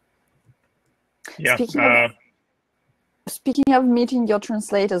idea. Yeah. Speaking of meeting your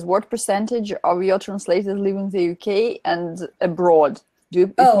translators, what percentage of your translators live in the UK and abroad?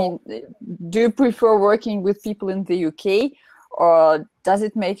 Do you prefer working with people in the UK, or does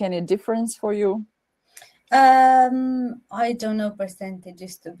it make any difference for you? I don't know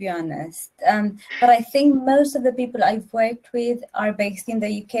percentages, to be honest, but I think most of the people I've worked with are based in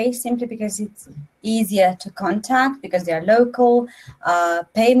the UK, simply because it's easier to contact, because they are local.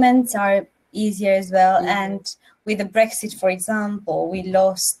 Payments are easier as well, and with the Brexit, for example, we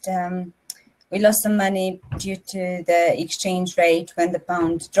lost some money due to the exchange rate when the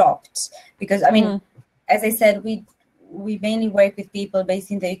pound dropped, because I mean, as I said, we mainly work with people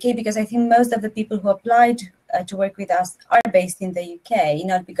based in the UK, because I think most of the people who applied to work with us are based in the UK,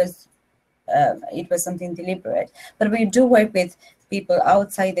 not because it was something deliberate, but we do work with people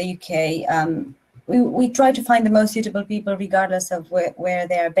outside the UK. We try to find the most suitable people regardless of where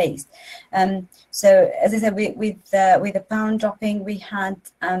they are based. So as I said, with the pound dropping, we had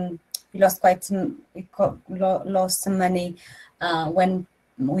we lost lost some money when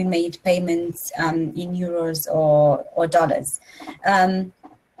we made payments in euros or dollars. But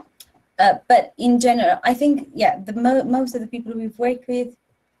in general, I think, most of the people we've worked with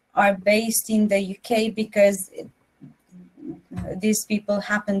are based in the UK, because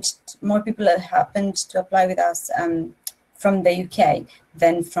more people have happened to apply with us from the UK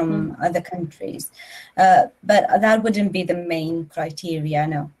than from other countries. But that wouldn't be the main criteria,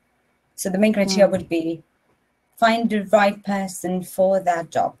 no. So the main criteria would be find the right person for that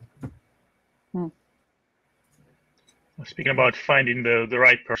job. Speaking about finding the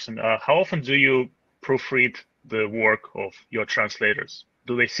right person, how often do you proofread the work of your translators?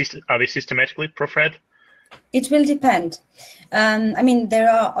 Are they systematically proofread? It will depend. I mean, there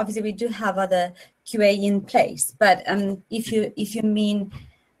are obviously we do have other QA in place, but if you mean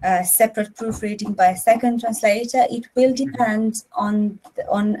separate proofreading by a second translator, it will depend on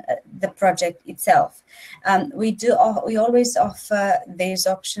the project itself. We always offer this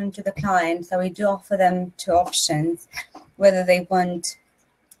option to the client, so we do offer them two options, whether they want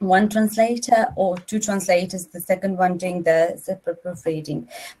one translator or two translators, the second one doing the separate proofreading.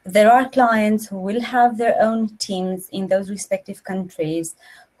 But there are clients who will have their own teams in those respective countries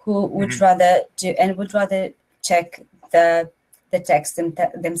who would rather check the text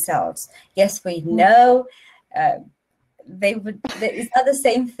themselves. Yes, we know it's not the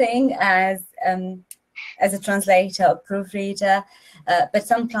same thing as a translator or proofreader, but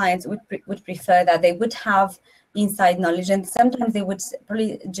some clients would prefer that they would have inside knowledge, and sometimes they would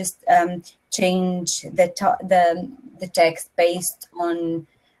probably just change the text based on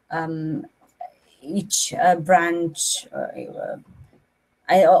each branch on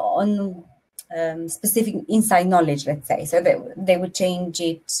specific inside knowledge, let's say. So they would change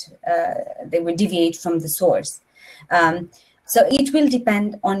it, they would deviate from the source. So it will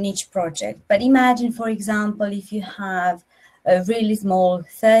depend on each project. But imagine, for example, if you have a really small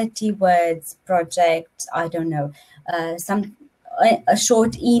 30 words project, I don't know, a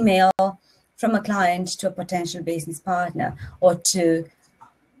short email from a client to a potential business partner, or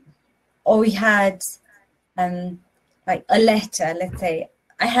we had like a letter, let's say.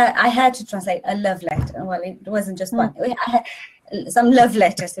 I had to translate a love letter. Well, it wasn't just one. I had some love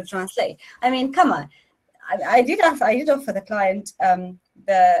letters to translate. I mean, come on. I did offer the client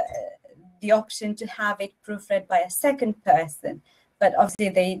the option to have it proofread by a second person, but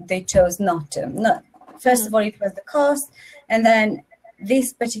obviously they chose not to. First of all, it was the cost, and then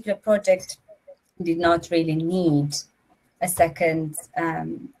this particular project did not really need a second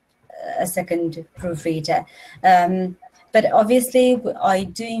proofreader. But obviously, I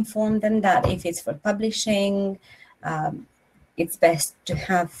do inform them that if it's for publishing, it's best to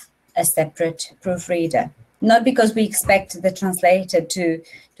have a separate proofreader. Not because we expect the translator to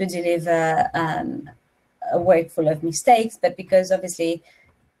deliver a work full of mistakes, but because obviously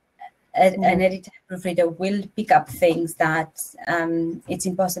an editor proofreader will pick up things that it's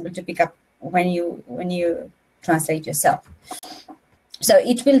impossible to pick up when you translate yourself. So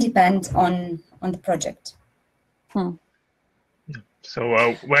it will depend on the project.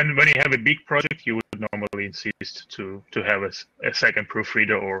 So when you have a big project, you would normally insist to have a second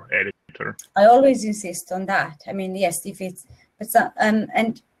proofreader or editor. I always insist on that. I mean, yes, if it's, but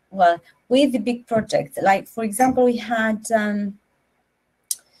and well, with the big project, like for example, we had an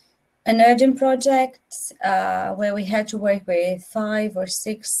urgent project where we had to work with 5 or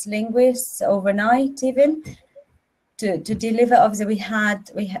 6 linguists overnight, even to deliver. Obviously,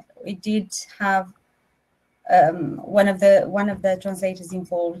 we did have one of the translators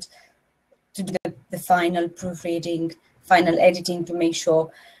involved to do the final proofreading, final editing, to make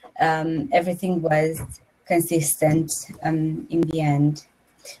sure everything was consistent in the end.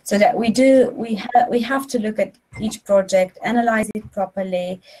 So that we have to look at each project, analyze it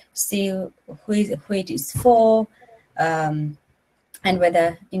properly, see who it is for, and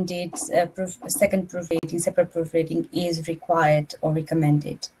whether indeed a second proofreading, separate proofreading is required or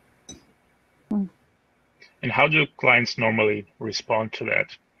recommended. And how do clients normally respond to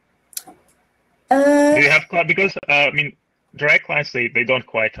that? Do you have, because I mean, direct clients, they don't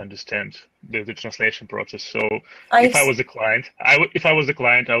quite understand the translation process. So if I was a client, I would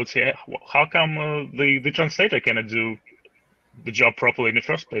say, how come the translator cannot do the job properly in the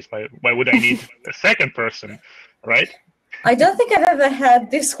first place? Why would I need a second person, right? I don't think I've ever had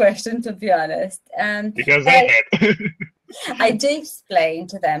this question, to be honest. Because I had. I do explain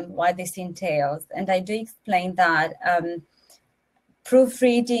to them what this entails, and I do explain that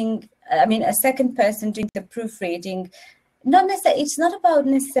proofreading, I mean, a second person doing the proofreading, not necessarily, it's not about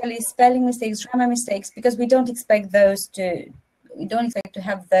necessarily spelling mistakes, grammar mistakes, because we don't expect to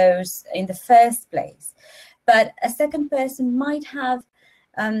have those in the first place. But a second person might have,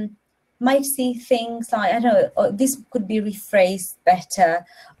 might see things like, I don't know, or this could be rephrased better,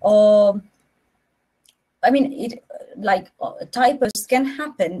 or I mean, typos can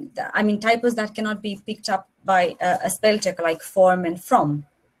happen. I mean, typos that cannot be picked up by a spell checker, like form and from.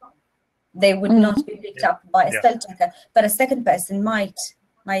 They would not be picked up by a spell checker, but a second person might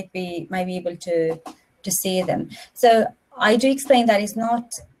be able to see them. So I do explain that it's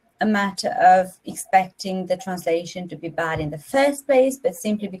not a matter of expecting the translation to be bad in the first place, but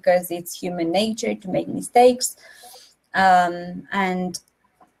simply because it's human nature to make mistakes, and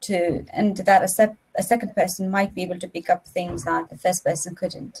that a second person might be able to pick up things that the first person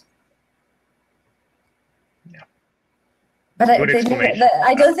couldn't. Yeah. But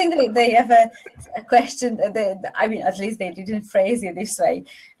I don't think they ever questioned. I mean, at least they didn't phrase it this way,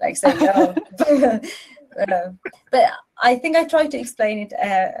 like saying, "Oh." But I think I tried to explain it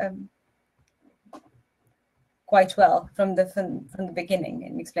quite well from the beginning,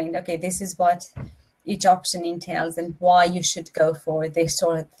 and explained, okay, this is what each option entails and why you should go for this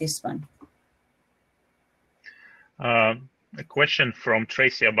or this one. A question from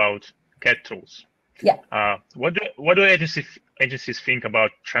Tracy about CAT tools. Yeah. What do agencies think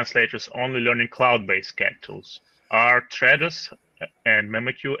about translators only learning cloud-based CAT tools? Are Trados and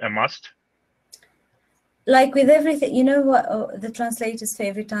MemoQ a must? Like with everything, you know what the translator's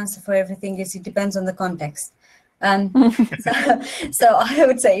favorite answer for everything is, it depends on the context. So I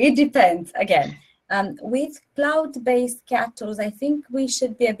would say it depends again. With cloud-based CAT tools, I think we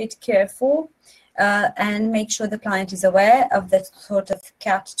should be a bit careful and make sure the client is aware of the sort of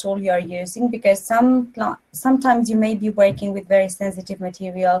CAT tool you are using, because sometimes you may be working with very sensitive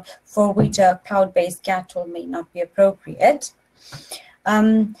material for which a cloud-based CAT tool may not be appropriate.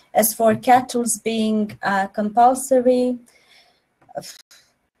 As for CAT tools being compulsory,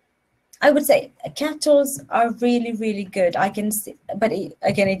 I would say CAT tools are really, really good. I can see, but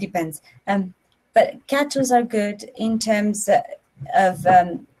again, it depends. But CAT tools are good in terms of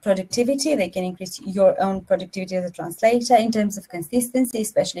productivity. They can increase your own productivity as a translator. In terms of consistency,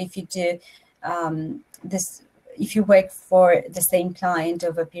 especially if you do if you work for the same client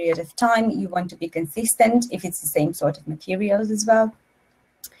over a period of time, you want to be consistent if it's the same sort of materials as well.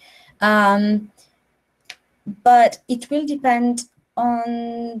 But it will depend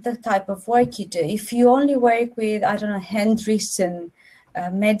on the type of work you do. If you only work with, I don't know, handwritten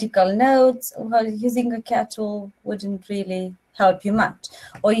medical notes, well, using a CAT tool wouldn't really help you much.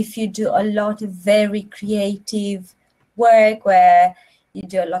 Or if you do a lot of very creative work where you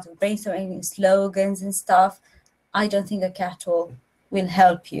do a lot of brainstorming, slogans and stuff, I don't think a CAT tool will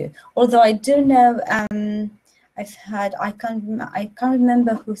help you. Although I do know, I can't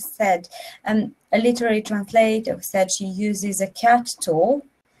remember who said, a literary translator said she uses a CAT tool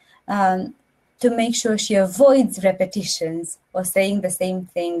to make sure she avoids repetitions or saying the same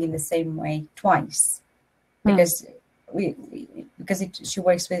thing in the same way twice, because she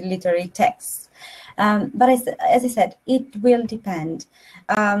works with literary texts. But as I said, it will depend.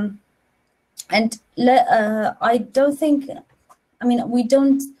 And I don't think, I mean, we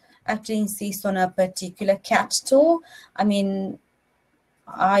don't actually insist on a particular CAT tool. I mean,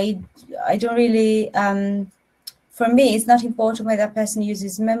 I don't really, for me, it's not important whether a person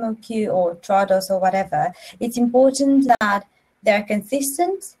uses MemoQ or Trados or whatever. It's important that they're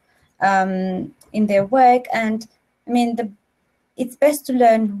consistent in their work. And I mean, it's best to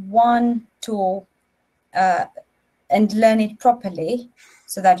learn one tool and learn it properly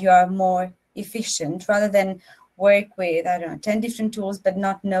so that you are more efficient, rather than work with, I don't know, 10 different tools but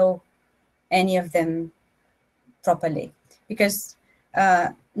not know any of them properly. Because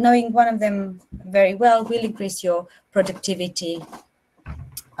knowing one of them very well will increase your productivity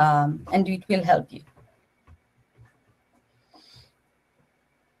and it will help you.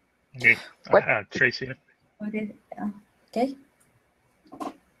 Okay, Tracy. Okay.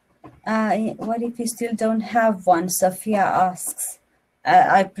 What if you still don't have one? Sophia asks.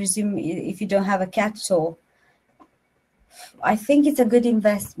 I presume if you don't have a CAT tool, I think it's a good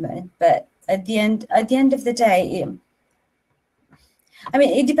investment, but at the end of the day, I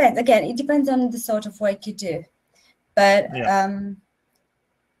mean, it depends. Again, it depends on the sort of work you do, but yeah.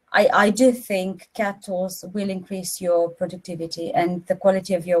 I do think CAT tools will increase your productivity and the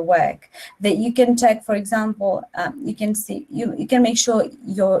quality of your work. That you can check, for example, you can see, you can make sure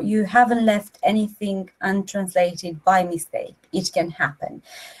you haven't left anything untranslated by mistake. It can happen.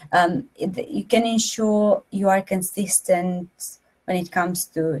 You can ensure you are consistent when it comes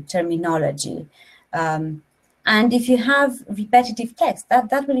to terminology. And if you have repetitive text,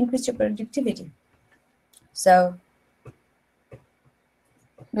 that will increase your productivity. So.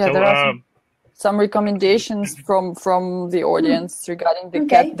 Yeah, there are some recommendations from the audience regarding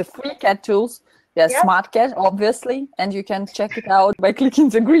the free CAT tools. Yeah, SmartCat, obviously, and you can check it out by clicking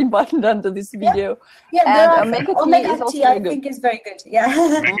the green button under this video. Yeah, and Omega T, I think is very good. Yeah,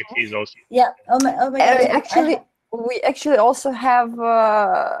 Omega T is also. Yeah, Omega T. We actually also have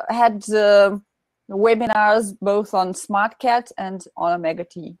had webinars both on SmartCat and on Omega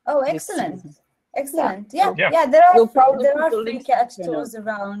T. Oh, excellent. Excellent. Yeah. There are free CAT tools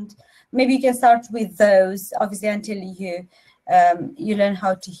around. Maybe you can start with those, obviously, until you learn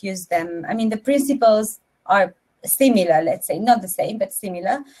how to use them. I mean, the principles are similar, let's say, not the same, but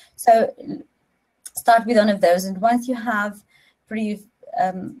similar. So start with one of those, and once you have pretty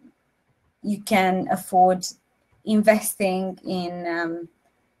you can afford investing in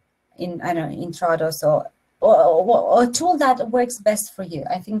I don't know, in Trados or a tool that works best for you.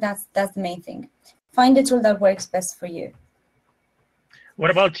 I think that's the main thing. Find a tool that works best for you. What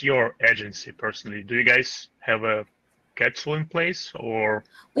about your agency personally? Do you guys have a CAT tool in place, or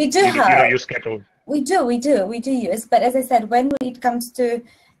we do you don't use CAT tool? We do use, but as I said, when it comes to,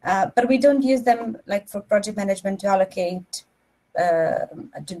 but we don't use them like for project management to allocate,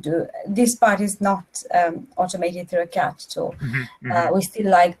 to do, this part is not automated through a CAT tool. We still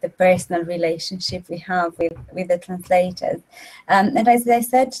like the personal relationship we have with the translators. And as I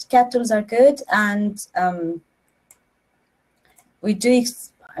said, CAT tools are good, and we do,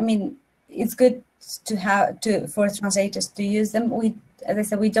 I mean, it's good to have for translators to use them. As I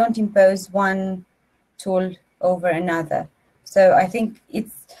said, we don't impose one tool over another. So I think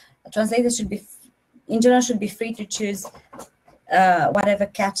translators should be, in general, should be free to choose whatever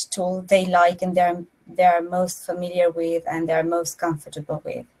CAT tool they like and they're most familiar with and they're most comfortable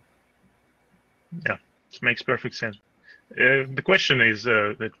with. Yeah, it makes perfect sense. The question is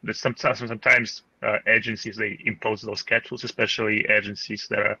that sometimes agencies, they impose those CAT tools, especially agencies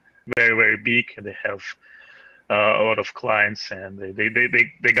that are very, very big and they have a lot of clients, and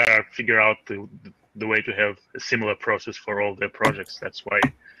they gotta figure out the way to have a similar process for all their projects. That's why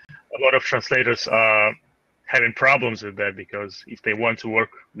a lot of translators are having problems with that, because if they want to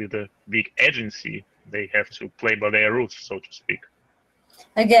work with a big agency, they have to play by their rules, so to speak.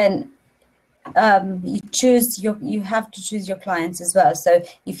 Again, you have to choose your clients as well. So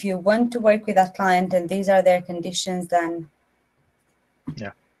if you want to work with that client and these are their conditions, then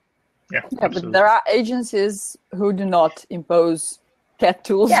yeah, but there are agencies who do not impose CAT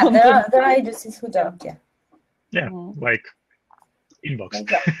tools. Yeah, there are agencies who don't. Yeah, like Inbox.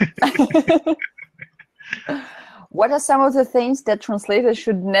 What are some of the things that translators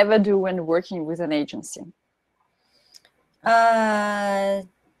should never do when working with an agency?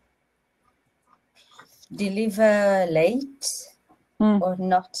 Deliver late or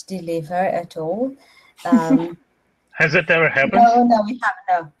not deliver at all. Has that ever happened? No, we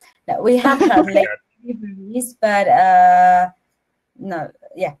haven't. No, we have had late deliveries, but no,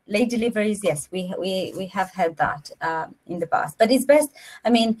 late deliveries. Yes, we have had that in the past. But it's best. I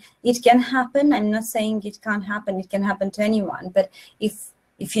mean, it can happen. I'm not saying it can't happen. It can happen to anyone. But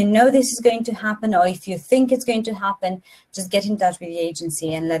if you know this is going to happen, or if you think it's going to happen, just get in touch with the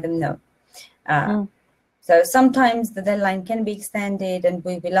agency and let them know. So sometimes the deadline can be extended, and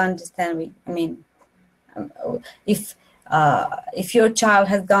we will understand. If your child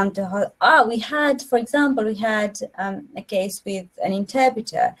has gone to for example, we had a case with an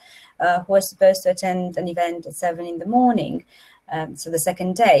interpreter who was supposed to attend an event at 7 in the morning, so the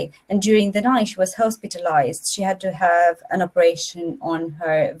second day, and during the night she was hospitalized. She had to have an operation on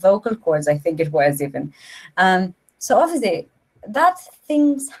her vocal cords, I think it was even. So obviously that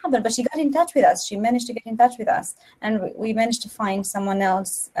things happen, but she got in touch with us. She managed to get in touch with us, and we managed to find someone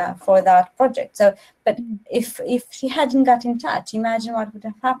else for that project. So, but if she hadn't got in touch, imagine what would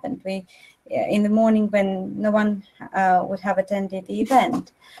have happened. In the morning when no one would have attended the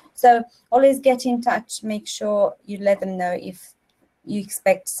event. So always get in touch. Make sure you let them know if you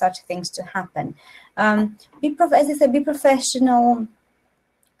expect such things to happen. As I said, be professional.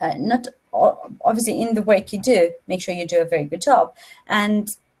 Not obviously in the work you do, make sure you do a very good job,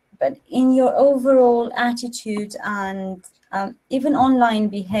 but in your overall attitude and even online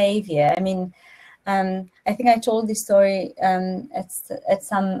behavior. I mean, I think I told this story at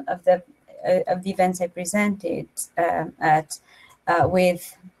some of the events I presented at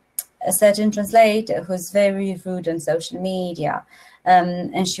with a certain translator who's very rude on social media,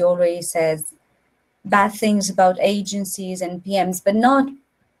 and she always says bad things about agencies and PMs, but not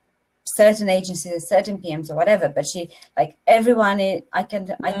certain agencies and certain PMs or whatever, but she, like, everyone is, I can't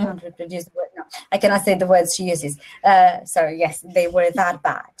reproduce the word, no, I cannot say the words she uses. So yes, they were that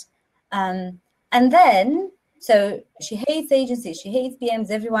bad. And then, so she hates agencies, she hates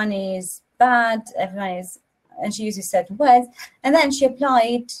PMs, everyone is bad, everyone is, and she uses certain words. And then she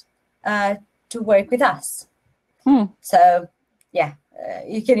applied to work with us. So yeah,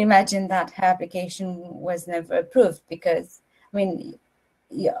 you can imagine that her application was never approved because, I mean,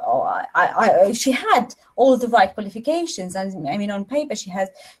 she had all the right qualifications, and I mean, on paper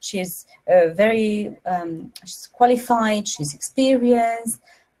she's very she's qualified, she's experienced,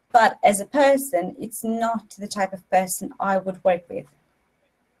 but as a person, it's not the type of person I would work with.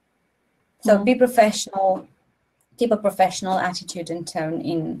 So be professional, keep a professional attitude and tone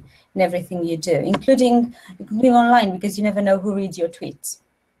in everything you do, including online, because you never know who reads your tweets.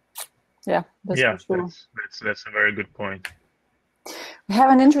 Yeah, that's a very good point. We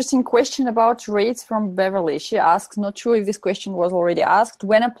have an interesting question about rates from Beverly. She asks, not sure if this question was already asked,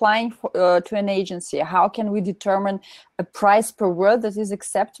 when applying to an agency, how can we determine a price per word that is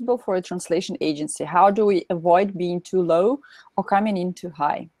acceptable for a translation agency? How do we avoid being too low or coming in too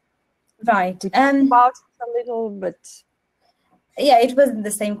high? Right. About it a little bit. Yeah, it wasn't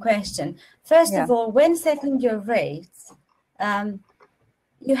the same question. First of all, when setting your rates,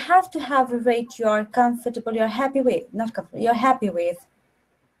 you have to have a rate you are comfortable, you're happy with, not comfortable, you're happy with.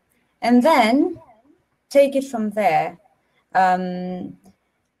 And then take it from there.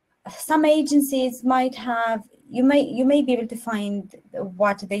 Some agencies might have, you may be able to find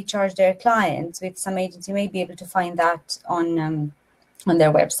what they charge their clients. With some agencies, you may be able to find that on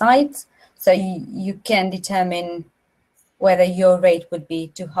their websites. So you can determine whether your rate would be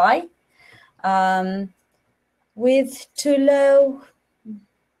too high. With too low,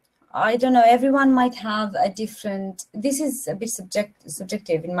 I don't know, everyone might have a different, this is a bit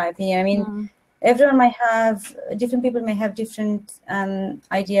subjective in my opinion. I mean, everyone might have, different people may have different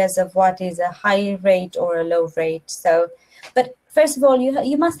ideas of what is a high rate or a low rate. So, but first of all,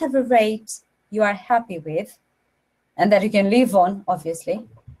 you must have a rate you are happy with and that you can live on, obviously,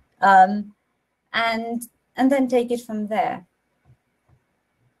 and then take it from there.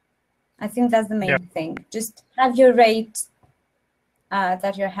 I think that's the main thing. Just have your rate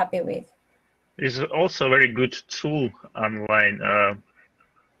that you're happy with. There's also a very good tool online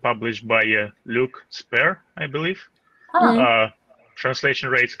published by Luke Spare, I believe. Translation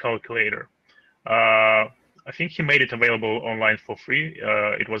Rates Calculator. I think he made it available online for free.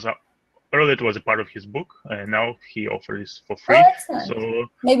 It was earlier it was a part of his book, and now he offers it for free. Oh, excellent. So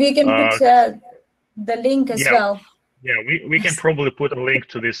maybe you can put the link as well. Yeah, we can probably put a link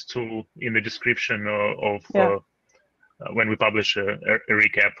to this tool in the description of when we publish a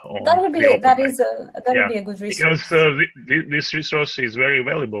recap on that would be that would be a good resource. Because this resource is very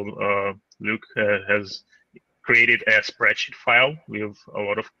valuable. Luke has created a spreadsheet file with a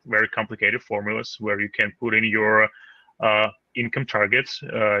lot of very complicated formulas where you can put in your income targets,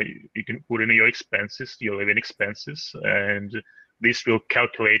 you can put in your expenses, your living expenses, and this will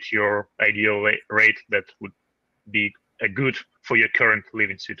calculate your ideal rate that would be good for your current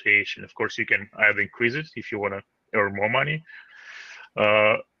living situation. Of course, you can either increase it if you want to earn more money,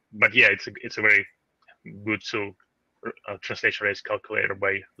 but yeah, it's a very good tool, translation rates calculator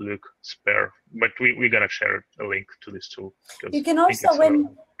by Luke Spare. But we're gonna share a link to this tool. You can also,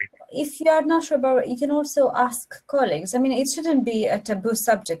 if you are not sure about it, you can also ask colleagues. I mean, it shouldn't be a taboo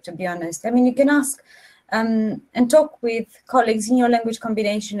subject, to be honest. I mean, you can ask and talk with colleagues in your language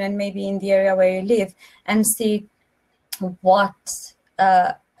combination and maybe in the area where you live and see what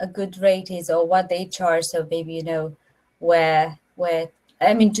a good rate is or what they charge. So maybe you know where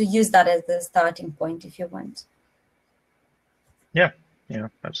I mean, to use that as the starting point if you want. Yeah,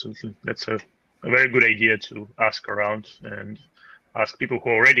 absolutely. That's a very good idea to ask around and ask people who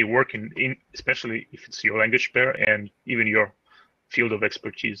are already working in, especially if it's your language pair and even your field of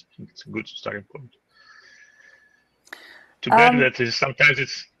expertise. I think it's a good starting point. Too bad that sometimes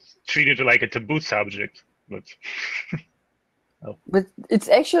it's treated like a taboo subject, but but it's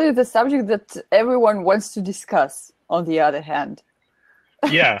actually the subject that everyone wants to discuss, on the other hand.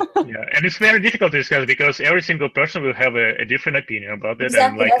 Yeah, and it's very difficult to discuss because every single person will have a different opinion about it.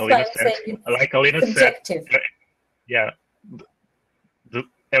 Exactly, And like Alina said, yeah,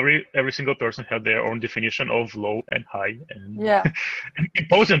 every single person have their own definition of low and high, and and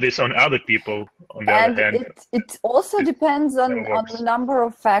imposing this on other people on the other hand. It also depends on the number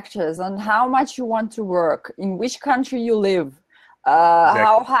of factors, on how much you want to work, in which country you live,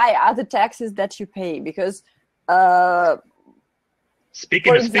 how high are the taxes that you pay, because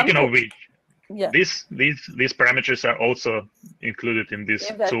speaking of which, these parameters are also included in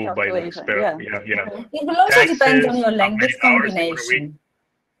this tool by Spare. It will also depend on your language combination.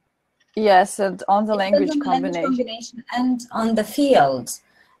 Yes, and on the language combination and on the field.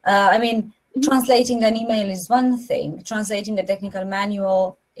 I mean, translating an email is one thing. Translating a technical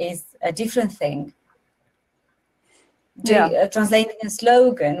manual is a different thing. Translating a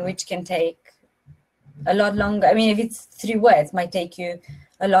slogan, which can take a lot longer. I mean, if it's 3 words, might take you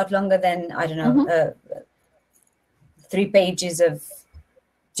a lot longer than, I don't know, 3 pages of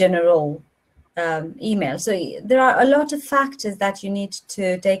general email. So there are a lot of factors that you need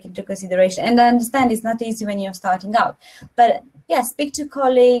to take into consideration. And I understand it's not easy when you're starting out. But yeah, speak to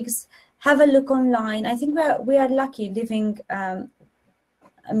colleagues, have a look online. I think we are lucky living,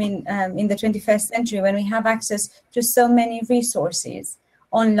 in the 21st century when we have access to so many resources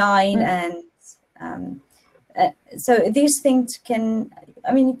online and so these things can,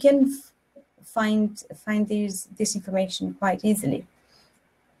 I mean, you can find this information quite easily.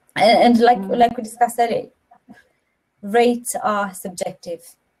 And like we discussed earlier, rates are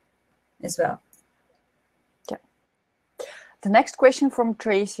subjective as well. Yeah. The next question from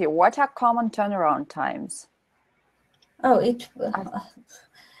Tracy: what are common turnaround times? Oh, it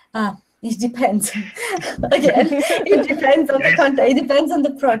depends. Again, it depends on the content. It depends on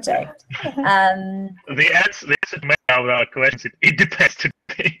the project. The answer to our questions, it depends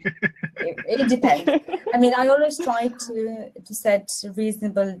today. It depends. I mean, I always try to set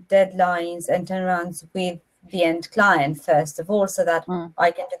reasonable deadlines and turnarounds with the end client first of all, so that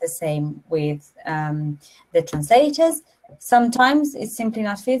I can do the same with the translators. Sometimes it's simply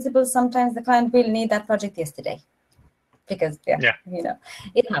not feasible. Sometimes the client will need that project yesterday, because you know,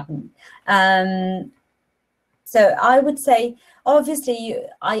 it happened. So I would say, obviously,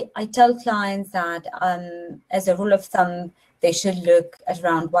 I tell clients that as a rule of thumb, they should look at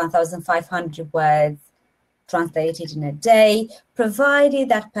around 1,500 words translated in a day, provided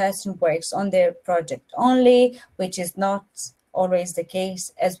that person works on their project only, which is not always the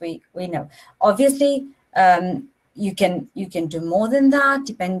case, as we know. Obviously, you can do more than that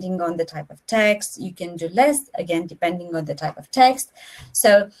depending on the type of text. You can do less, again, depending on the type of text.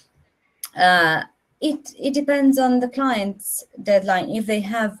 So it depends on the client's deadline, if they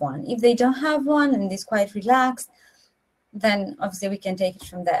have one. If they don't have one and it's quite relaxed, then obviously we can take it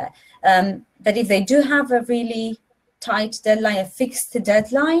from there. But if they do have a really tight deadline, a fixed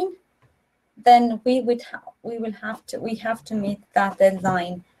deadline, then we have to meet that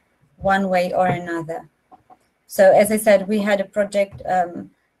deadline one way or another. So as I said, we had a project, well,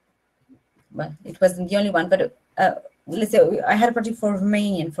 it wasn't the only one, but let's say I had a project for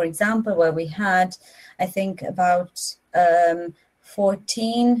Romanian, for example, where we had, I think, about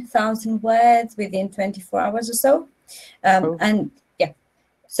 14,000 words within 24 hours or so. And yeah,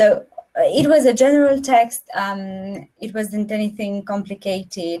 so it was a general text. It wasn't anything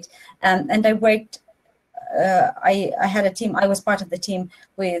complicated. And I worked, I had a team. I was part of the team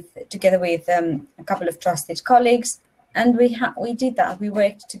together with a couple of trusted colleagues, and we did that. We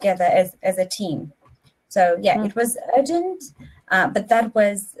worked together as a team. So yeah, it was urgent, but that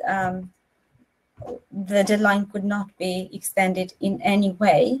was the deadline could not be extended in any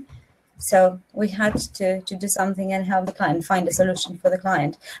way. So we had to do something and help the client find a solution for the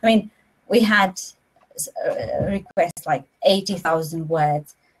client. I mean, we had requests like 80,000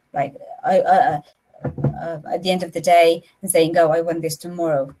 words, like at the end of the day, and saying, "Oh, I want this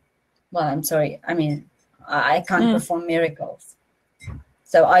tomorrow." Well, I'm sorry. I mean, I can't perform miracles.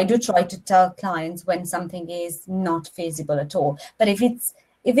 So I do try to tell clients when something is not feasible at all. But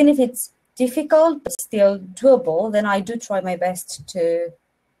even if it's difficult but still doable, then I do try my best to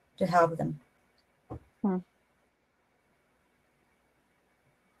help them.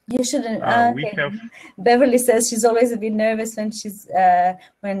 You shouldn't. Okay. Beverly says she's always a bit nervous when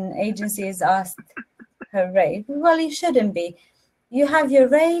agencies ask her rate. Well, you shouldn't be. You have your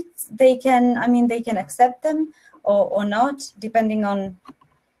rates. They can accept them or not, depending on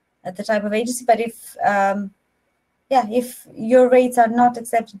the type of agency. But if your rates are not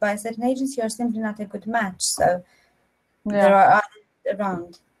accepted by a certain agency, you're simply not a good match. So there are others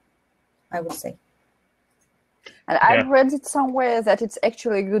around, I would say. And I've read it somewhere that it's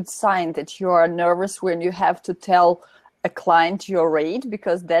actually a good sign that you are nervous when you have to tell a client your rate,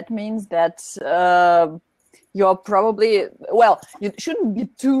 because that means that you're probably, well, you shouldn't be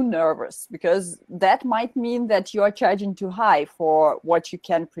too nervous, because that might mean that you are charging too high for what you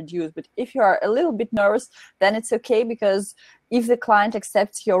can produce. But if you are a little bit nervous, then it's okay, because if the client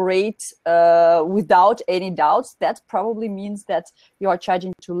accepts your rate without any doubts, that probably means that you are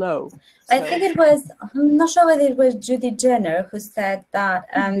charging too low. So. I think it was, I'm not sure whether it was Judy Jenner who said that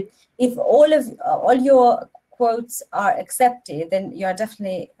if all your quotes are accepted, then you are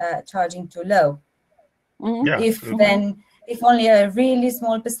definitely charging too low. Yeah, If only a really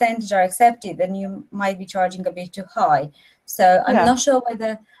small percentage are accepted, then you might be charging a bit too high. So I'm not sure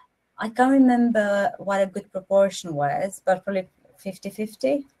whether, I can't remember what a good proportion was, but probably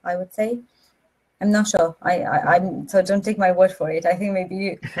 50-50, I would say. I'm not sure. I'm so don't take my word for it. I think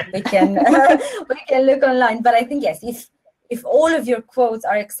maybe we can we can look online. But I think yes, if all of your quotes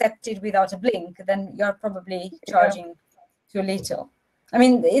are accepted without a blink, then you're probably charging too little. I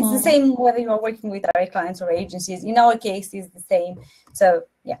mean, it's the same whether you are working with direct clients or agencies. In our case, it's the same. So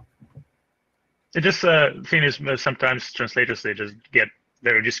yeah. It just thing is, sometimes translators, they just get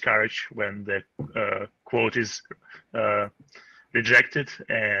very discouraged when the quote is rejected,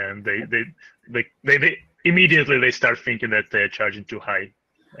 and they immediately start thinking that they're charging too high.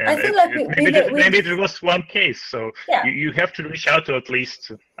 And I feel like maybe it was one case, so yeah. you have to reach out to at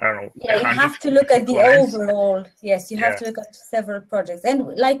least, I don't know. Yeah, you have to look at the overall. Yes, you have to look at several projects,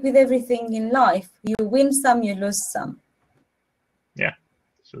 and like with everything in life, you win some, you lose some. Yeah,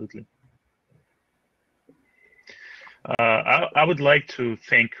 absolutely. I would like to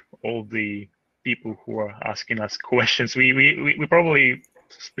thank all the people who are asking us questions. We probably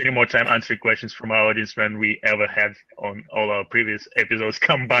spending more time answering questions from our audience than we ever had on all our previous episodes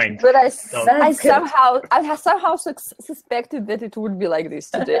combined. But I somehow suspected that it would be like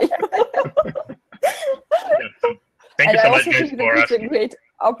this today. Thank you so much for asking. It's a great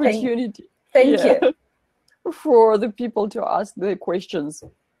opportunity. Thank you for the people to ask the questions.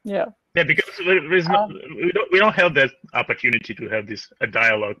 Yeah. Yeah, because we don't have that opportunity to have a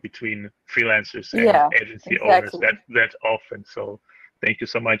dialogue between freelancers and agency owners that often. So thank you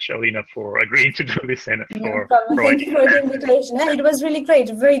so much, Alina, for agreeing to do this and for thank you for the invitation. It was really great.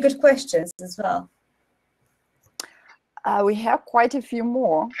 Very good questions as well. We have quite a few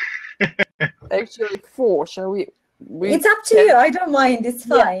more. Actually, 4. Shall we? It's up to you. I don't mind. It's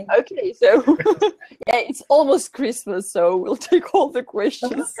fine. Yeah, okay, so yeah, it's almost Christmas, so we'll take all the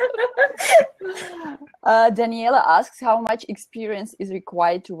questions. Daniela asks, how much experience is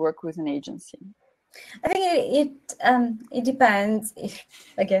required to work with an agency? I think it depends.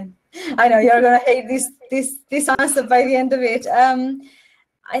 Again, I know you're gonna hate this answer by the end of it.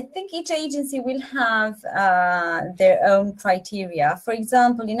 I think each agency will have their own criteria. For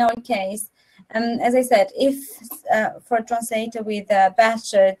example, in our case, as I said, if for a translator with a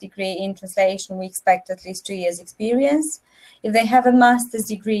bachelor degree in translation, we expect at least 2 years experience. If they have a master's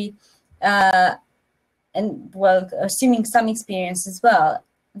degree, and well, assuming some experience as well,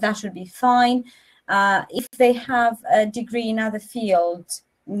 that should be fine. If they have a degree in other fields,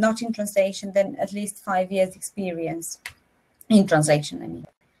 not in translation, then at least 5 years experience in translation, I mean.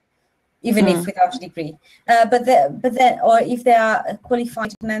 Even if without a degree, but then, or if they are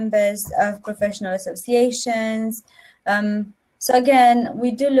qualified members of professional associations. So again,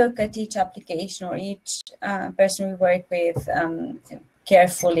 we do look at each application or each person we work with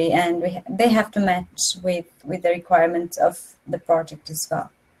carefully, and they have to match with the requirements of the project as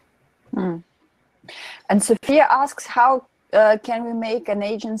well. And Sophia asks, how can we make an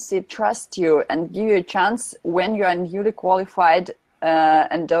agency trust you and give you a chance when you are newly qualified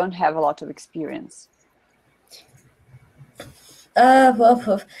and don't have a lot of experience?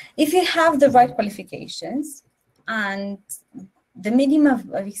 Well, if you have the right qualifications and the minimum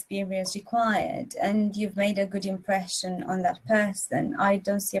of experience required, and you've made a good impression on that person, I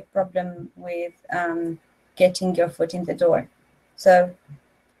don't see a problem with getting your foot in the door. So,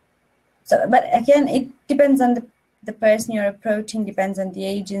 but again, it depends on the person you're approaching, depends on the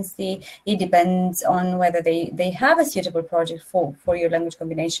agency, it depends on whether they have a suitable project for your language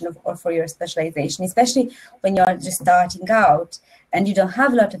combination or for your specialization, especially when you're just starting out and you don't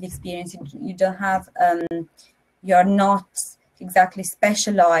have a lot of experience, you don't have, you're not exactly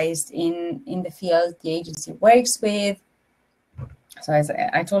specialized in the field the agency works with. So as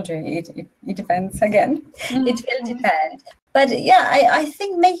I told you, it depends again. It will depend. But yeah, I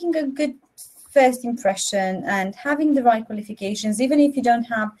think making a good first impression and having the right qualifications, even if you don't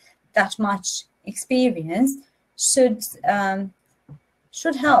have that much experience, should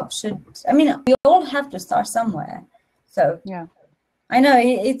help. I mean, we all have to start somewhere. So yeah, I know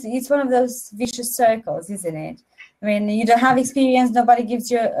it's one of those vicious circles, isn't it? I mean, you don't have experience, nobody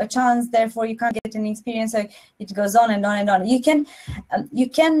gives you a chance, therefore you can't get any experience. So it goes on and on and on. You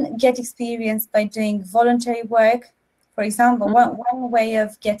can get experience by doing voluntary work. For example, one way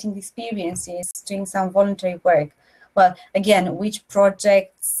of getting experience is doing some voluntary work. Well, again, which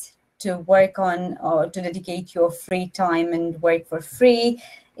projects to work on or to dedicate your free time and work for free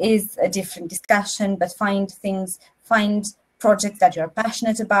is a different discussion, but find projects that you're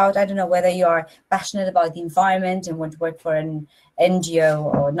passionate about. I don't know whether you are passionate about the environment and want to work for an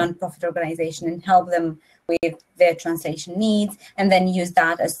NGO or non-profit organization and help them with their translation needs, and then use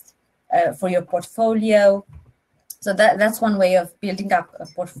that as for your portfolio. So that's one way of building up a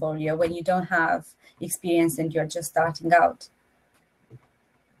portfolio when you don't have experience and you're just starting out.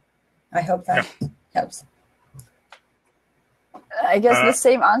 I hope that helps. I guess the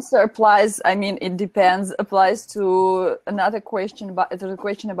same answer applies. I mean, it depends. Applies to another question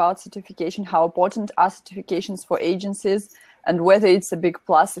about certification. How important are certifications for agencies, and whether it's a big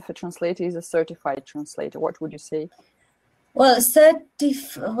plus if a translator is a certified translator? What would you say? Well,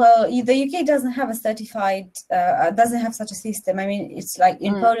 the UK doesn't have a certified, doesn't have such a system. I mean, it's like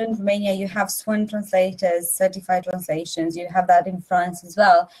in Poland, Romania, you have sworn translators, certified translations. You have that in France as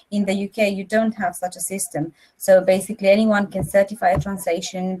well. In the UK, you don't have such a system. So basically, anyone can certify a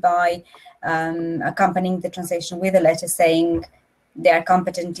translation by accompanying the translation with a letter saying they are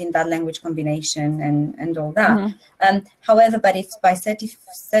competent in that language combination and all that. However, but it's by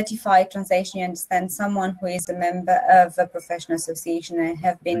certified translation, you understand, someone who is a member of a professional association and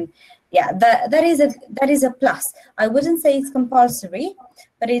have been, that is a plus. I wouldn't say it's compulsory,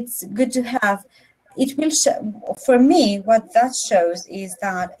 but it's good to have. It will show, for me, what that shows is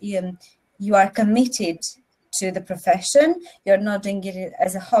that you are committed to the profession. You're not doing it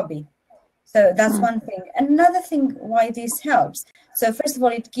as a hobby. So that's one thing. Another thing why this helps. So first of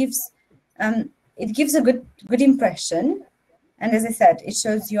all, it gives a good impression, and as I said, it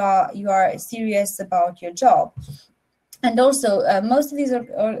shows you are serious about your job. And also, most of these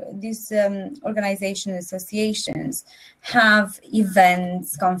organizations, associations have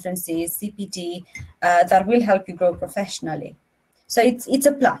events, conferences, CPD that will help you grow professionally. So it's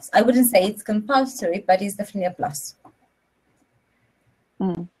a plus. I wouldn't say it's compulsory, but it's definitely a plus.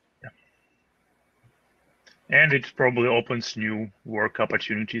 And it probably opens new work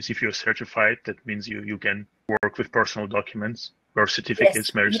opportunities. If you're certified, that means you can work with personal documents, birth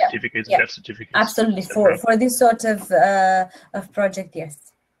certificates, marriage certificates, death certificates. Absolutely, for this sort of project,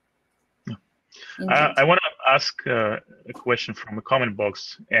 yes. I want to ask a question from a comment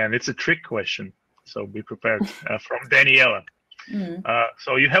box, and it's a trick question, so be prepared. From Daniela.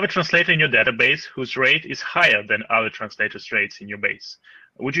 So you have a translator in your database whose rate is higher than other translators' rates in your base.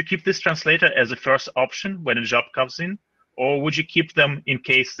 Would you keep this translator as a first option when a job comes in, or would you keep them in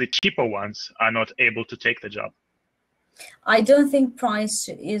case the cheaper ones are not able to take the job? I don't think price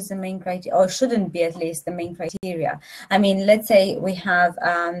is the main criteria, or shouldn't be at least the main criteria. I mean, let's say we have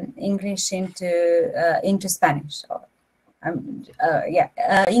English into Spanish, or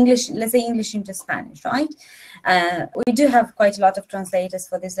English. Let's say English into Spanish, right? We do have quite a lot of translators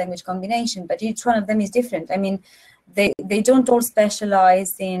for this language combination, but each one of them is different. I mean, they don't all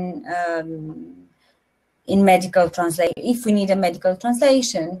specialize in medical translation. If we need a medical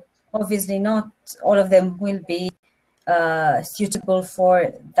translation, obviously not all of them will be suitable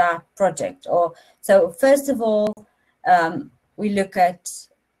for that project. So first of all, we look at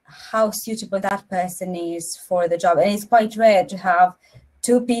how suitable that person is for the job, and it's quite rare to have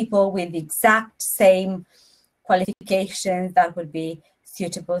two people with the exact same qualifications that would be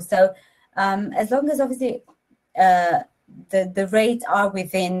suitable. So as long as obviously the rates are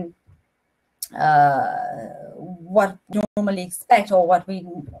within what we normally expect, or what we,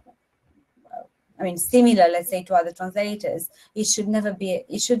 I mean, similar, let's say, to other translators, it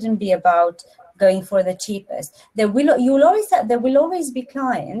shouldn't be about going for the cheapest. There will always be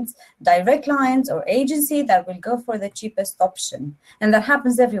clients, direct clients or agency, that will go for the cheapest option, and that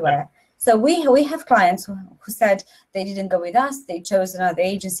happens everywhere. So we have clients who said they didn't go with us, they chose another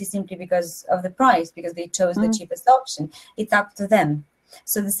agency simply because of the price, because they chose the cheapest option. It's up to them.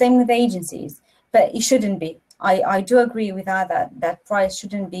 So the same with agencies, but it shouldn't be. I do agree with that price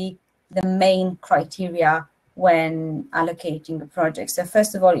shouldn't be the main criteria when allocating a project. So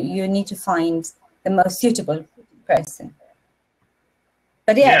first of all, you need to find the most suitable person.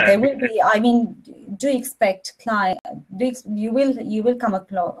 But there will be, I mean, do expect you will come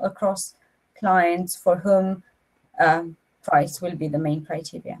across clients for whom price will be the main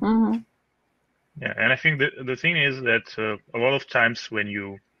criteria. Yeah, and I think the thing is that a lot of times when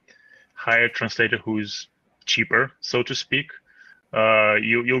you hire a translator who's cheaper, so to speak,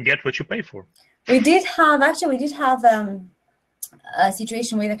 you'll get what you pay for. We did have a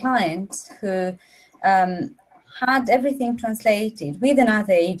situation with a client who had everything translated with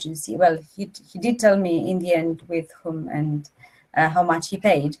another agency. Well, he did tell me in the end with whom and how much he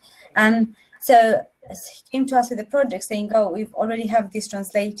paid. So he came to us with a project saying, "Oh, we've already have this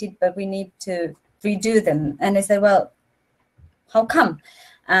translated, but we need to redo them." And I said, "Well, how come?"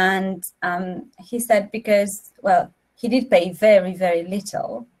 And he said, because, well, he did pay very, very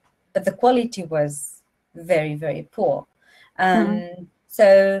little, but the quality was very, very poor.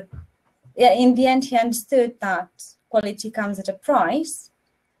 So, yeah, in the end, he understood that quality comes at a price.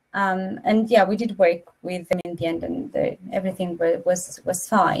 And yeah, we did work with them in the end, and everything was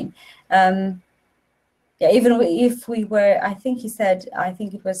fine. Yeah, even if we were, I think he said, I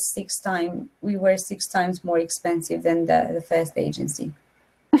think it was we were 6 times more expensive than the first agency.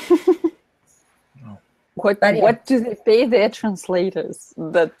 What do they pay their translators?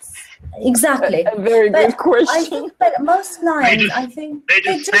 That's exactly a very good question. I think that most clients, they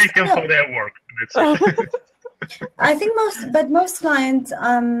just thank them for their work. That's it. I think most clients,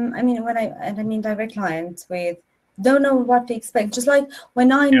 I mean, when I mean direct clients with, don't know what to expect. Just like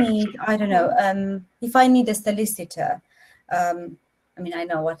when I need, I don't know, if I need a solicitor, I mean, I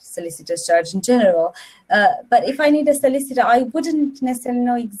know what solicitors charge in general, but if I need a solicitor, I wouldn't necessarily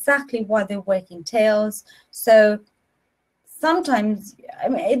know exactly what their work entails. So sometimes, I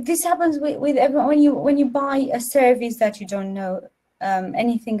mean, this happens with everyone. When you buy a service that you don't know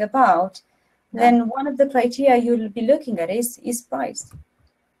anything about, then one of the criteria you'll be looking at is price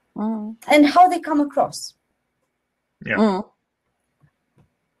and how they come across. Yeah.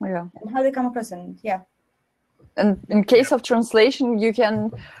 Yeah. And how they come across, and And in case of translation, you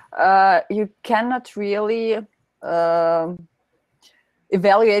cannot really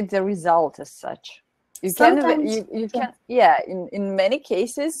evaluate the result as such. You can, in many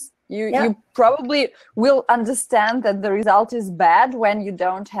cases, you probably will understand that the result is bad when you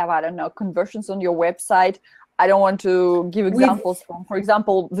don't have, I don't know, conversions on your website. I don't want to give examples from, for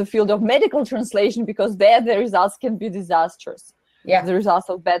example, the field of medical translation, because there the results can be disastrous. Yeah, the results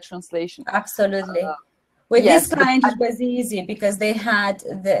of bad translation. Absolutely. With this client, it was easy because they had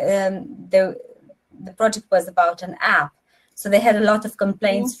the project was about an app, so they had a lot of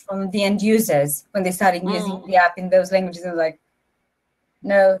complaints from the end users when they started using the app in those languages. They were like,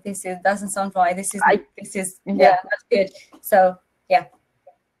 no, this doesn't sound right. This is not good. So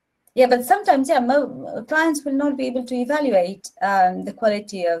but sometimes clients will not be able to evaluate the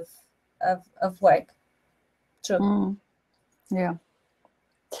quality of work. True. Yeah.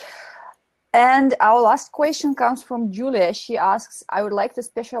 And our last question comes from Julia. She asks, I would like to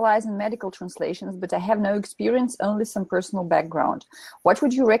specialize in medical translations, but I have no experience, only some personal background. What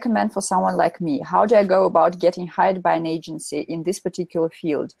would you recommend for someone like me? How do I go about getting hired by an agency in this particular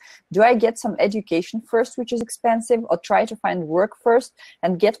field? Do I get some education first, which is expensive, or try to find work first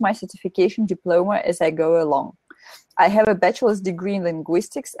and get my certification diploma as I go along? I have a bachelor's degree in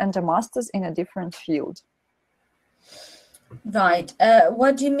linguistics and a master's in a different field. Right.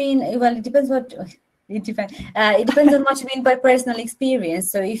 What do you mean? Well, it depends what it depends. It depends on what you mean by personal experience.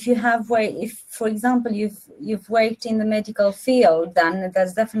 So if you have if, for example, you've worked in the medical field, then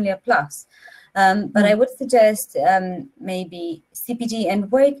that's definitely a plus. But I would suggest maybe CPD and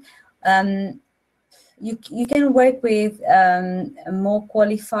work. You can work with a more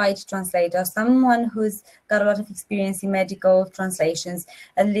qualified translator, someone who's got a lot of experience in medical translations.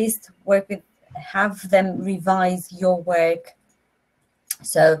 At least have them revise your work.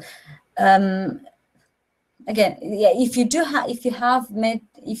 So again, if you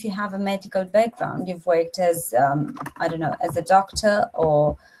have a medical background, you've worked as I don't know, as a doctor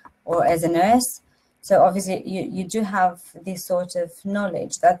or as a nurse, so obviously you do have this sort of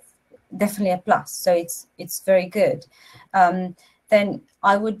knowledge. That's definitely a plus, so it's very good. Then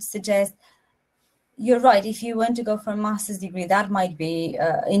I would suggest, you're right, if you want to go for a master's degree, that might be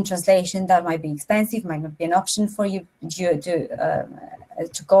in translation, that might be expensive, might not be an option for you due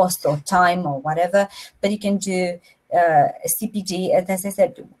to cost or time or whatever, but you can do a CPD. As I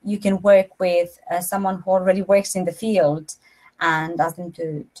said, you can work with someone who already works in the field and ask them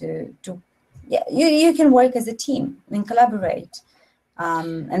you can work as a team and collaborate,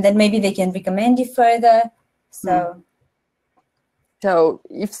 and then maybe they can recommend you further. So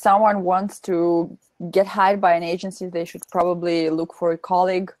if someone wants to get hired by an agency, they should probably look for a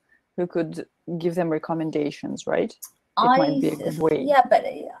colleague who could give them recommendations, right? It might be a good way. Yeah, but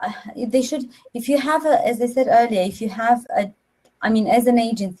they should, if you have as I said earlier, if you have as an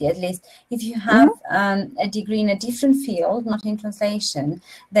agency, at least, if you have a degree in a different field, not in translation,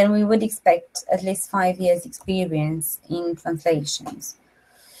 then we would expect at least 5 years experience in translations.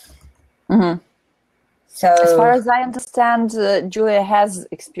 So, as far as I understand, Julia has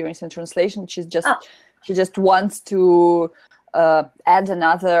experience in translation. She just wants to add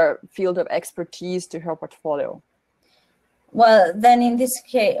another field of expertise to her portfolio. Well, then in this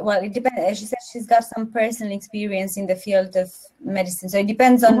case, well, it depends. As she said, she's got some personal experience in the field of medicine, so it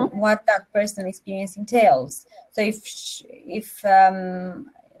depends on what that personal experience entails. So if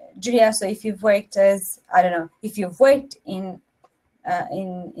Julia, so if you've worked as, I don't know, if you've worked in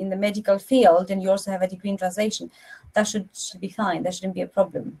the medical field and you also have a degree in translation, that should be fine. That shouldn't be a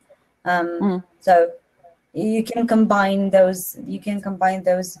problem. So you can combine those. You can combine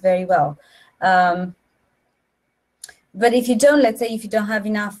those very well. But if you don't, let's say, if you don't have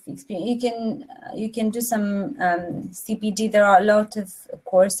enough experience, you can do some CPD. There are a lot of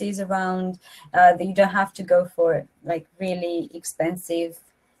courses around that you don't have to go for like really expensive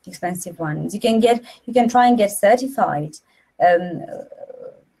ones. You can try and get certified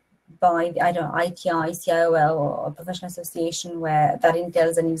by, I don't know, ITI, CIOL, or a professional association where that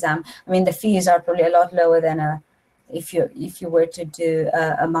entails an exam, I mean, the fees are probably a lot lower than if you were to do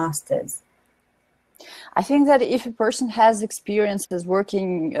a master's. I think that if a person has experiences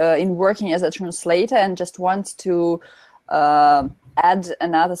working as a translator and just wants to add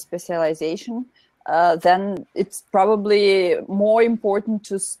another specialization, then it's probably more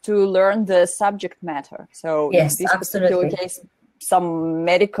important to learn the subject matter. So yes, in this absolutely. particular case, some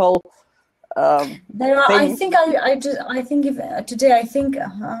medical there are things. I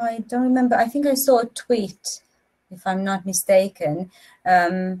don't remember, I think I saw a tweet, if I'm not mistaken.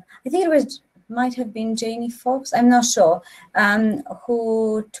 I think might have been Janie Fox, I'm not sure,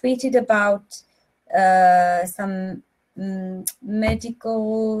 who tweeted about some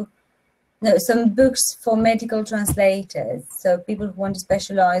some books for medical translators. So people who want to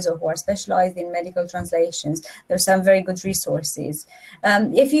specialize or who are specialized in medical translations, there are some very good resources.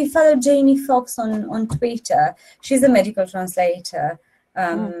 If you follow Janie Fox on Twitter, she's a medical translator.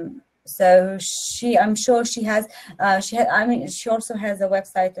 So I'm sure she has, I mean, she also has a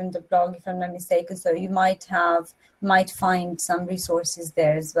website and a blog, if I'm not mistaken. So you might find some resources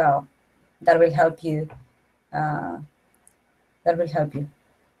there as well that will help you.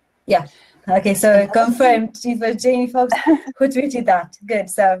 Yeah. Okay. So confirmed. It was Janie Fox who tweeted that. Good.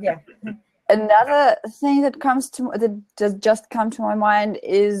 So yeah. Another thing that just come to my mind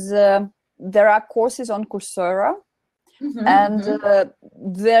is there are courses on Coursera. And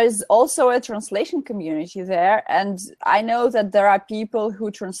there's also a translation community there. And I know that there are people who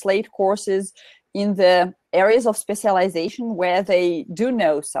translate courses in the areas of specialization where they do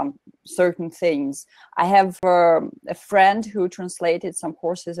know some certain things. I have a friend who translated some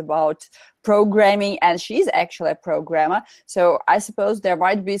courses about programming, and she's actually a programmer. So I suppose there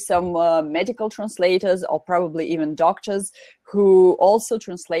might be some medical translators or probably even doctors who also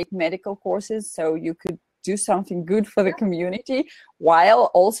translate medical courses. So you could do something good for the community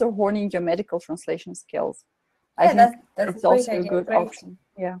while also honing your medical translation skills. I think that's also a good option.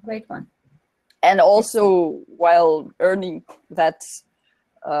 Yeah, great one. And also while earning that,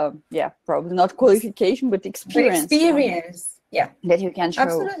 probably not qualification, but experience. Yeah. That you can show.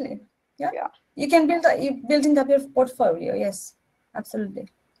 Absolutely. Yeah. You can building up your portfolio. Yes, absolutely.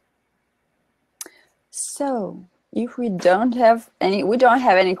 So if we don't have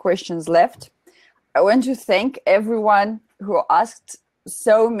any questions left, I want to thank everyone who asked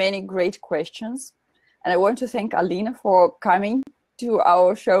so many great questions. And I want to thank Alina for coming to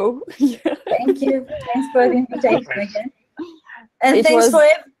our show. Thank you. Thanks for the invitation again. And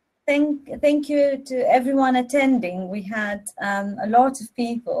thank you to everyone attending. We had a lot of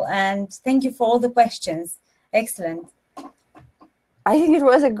people, and thank you for all the questions. Excellent. I think it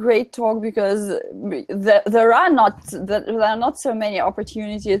was a great talk because there are not so many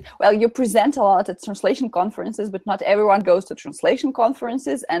opportunities. Well, you present a lot at translation conferences, but not everyone goes to translation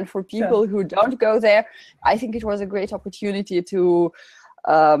conferences. And for people who don't go there, I think it was a great opportunity to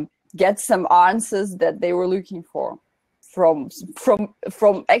get some answers that they were looking for from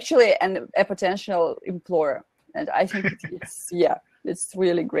actually a potential employer. And I think it's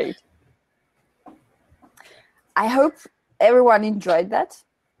really great. I hope everyone enjoyed that.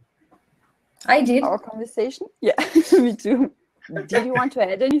 I did. Our conversation. Yeah, me too. Did you want to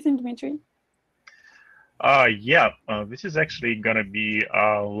add anything, Dmitry? This is actually gonna be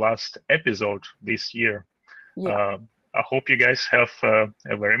our last episode this year. Yeah. I hope you guys have a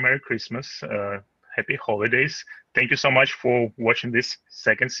very Merry Christmas, Happy Holidays. Thank you so much for watching this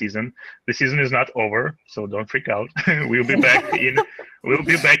second season. The season is not over, so don't freak out. We'll be back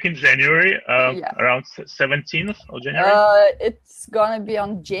in January, around 17th of January. It's gonna be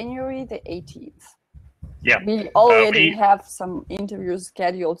on January the 18th. Yeah. We already have some interviews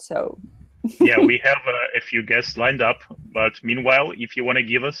scheduled, so. Yeah, we have a few guests lined up. But meanwhile, if you want to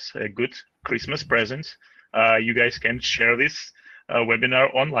give us a good Christmas present, you guys can share this webinar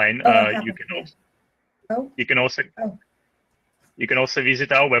online. You can also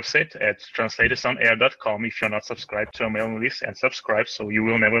visit our website at translatorsonair.com if you're not subscribed to our mailing list, and subscribe so you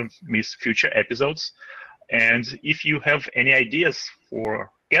will never miss future episodes. And if you have any ideas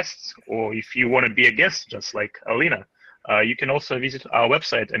for guests, or if you want to be a guest just like Alina, you can also visit our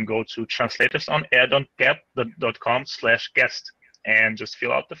website and go to translatorsonair.com/guest and just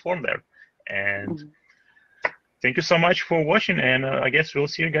fill out the form there. And thank you so much for watching, and I guess we'll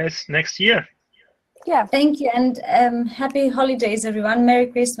see you guys next year. Yeah. Thank you, and happy holidays, everyone. Merry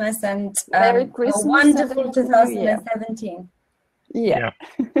Christmas, and Merry Christmas, a wonderful 2017. Yeah.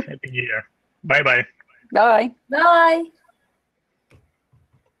 Happy New Year. Bye-bye. Bye. Bye.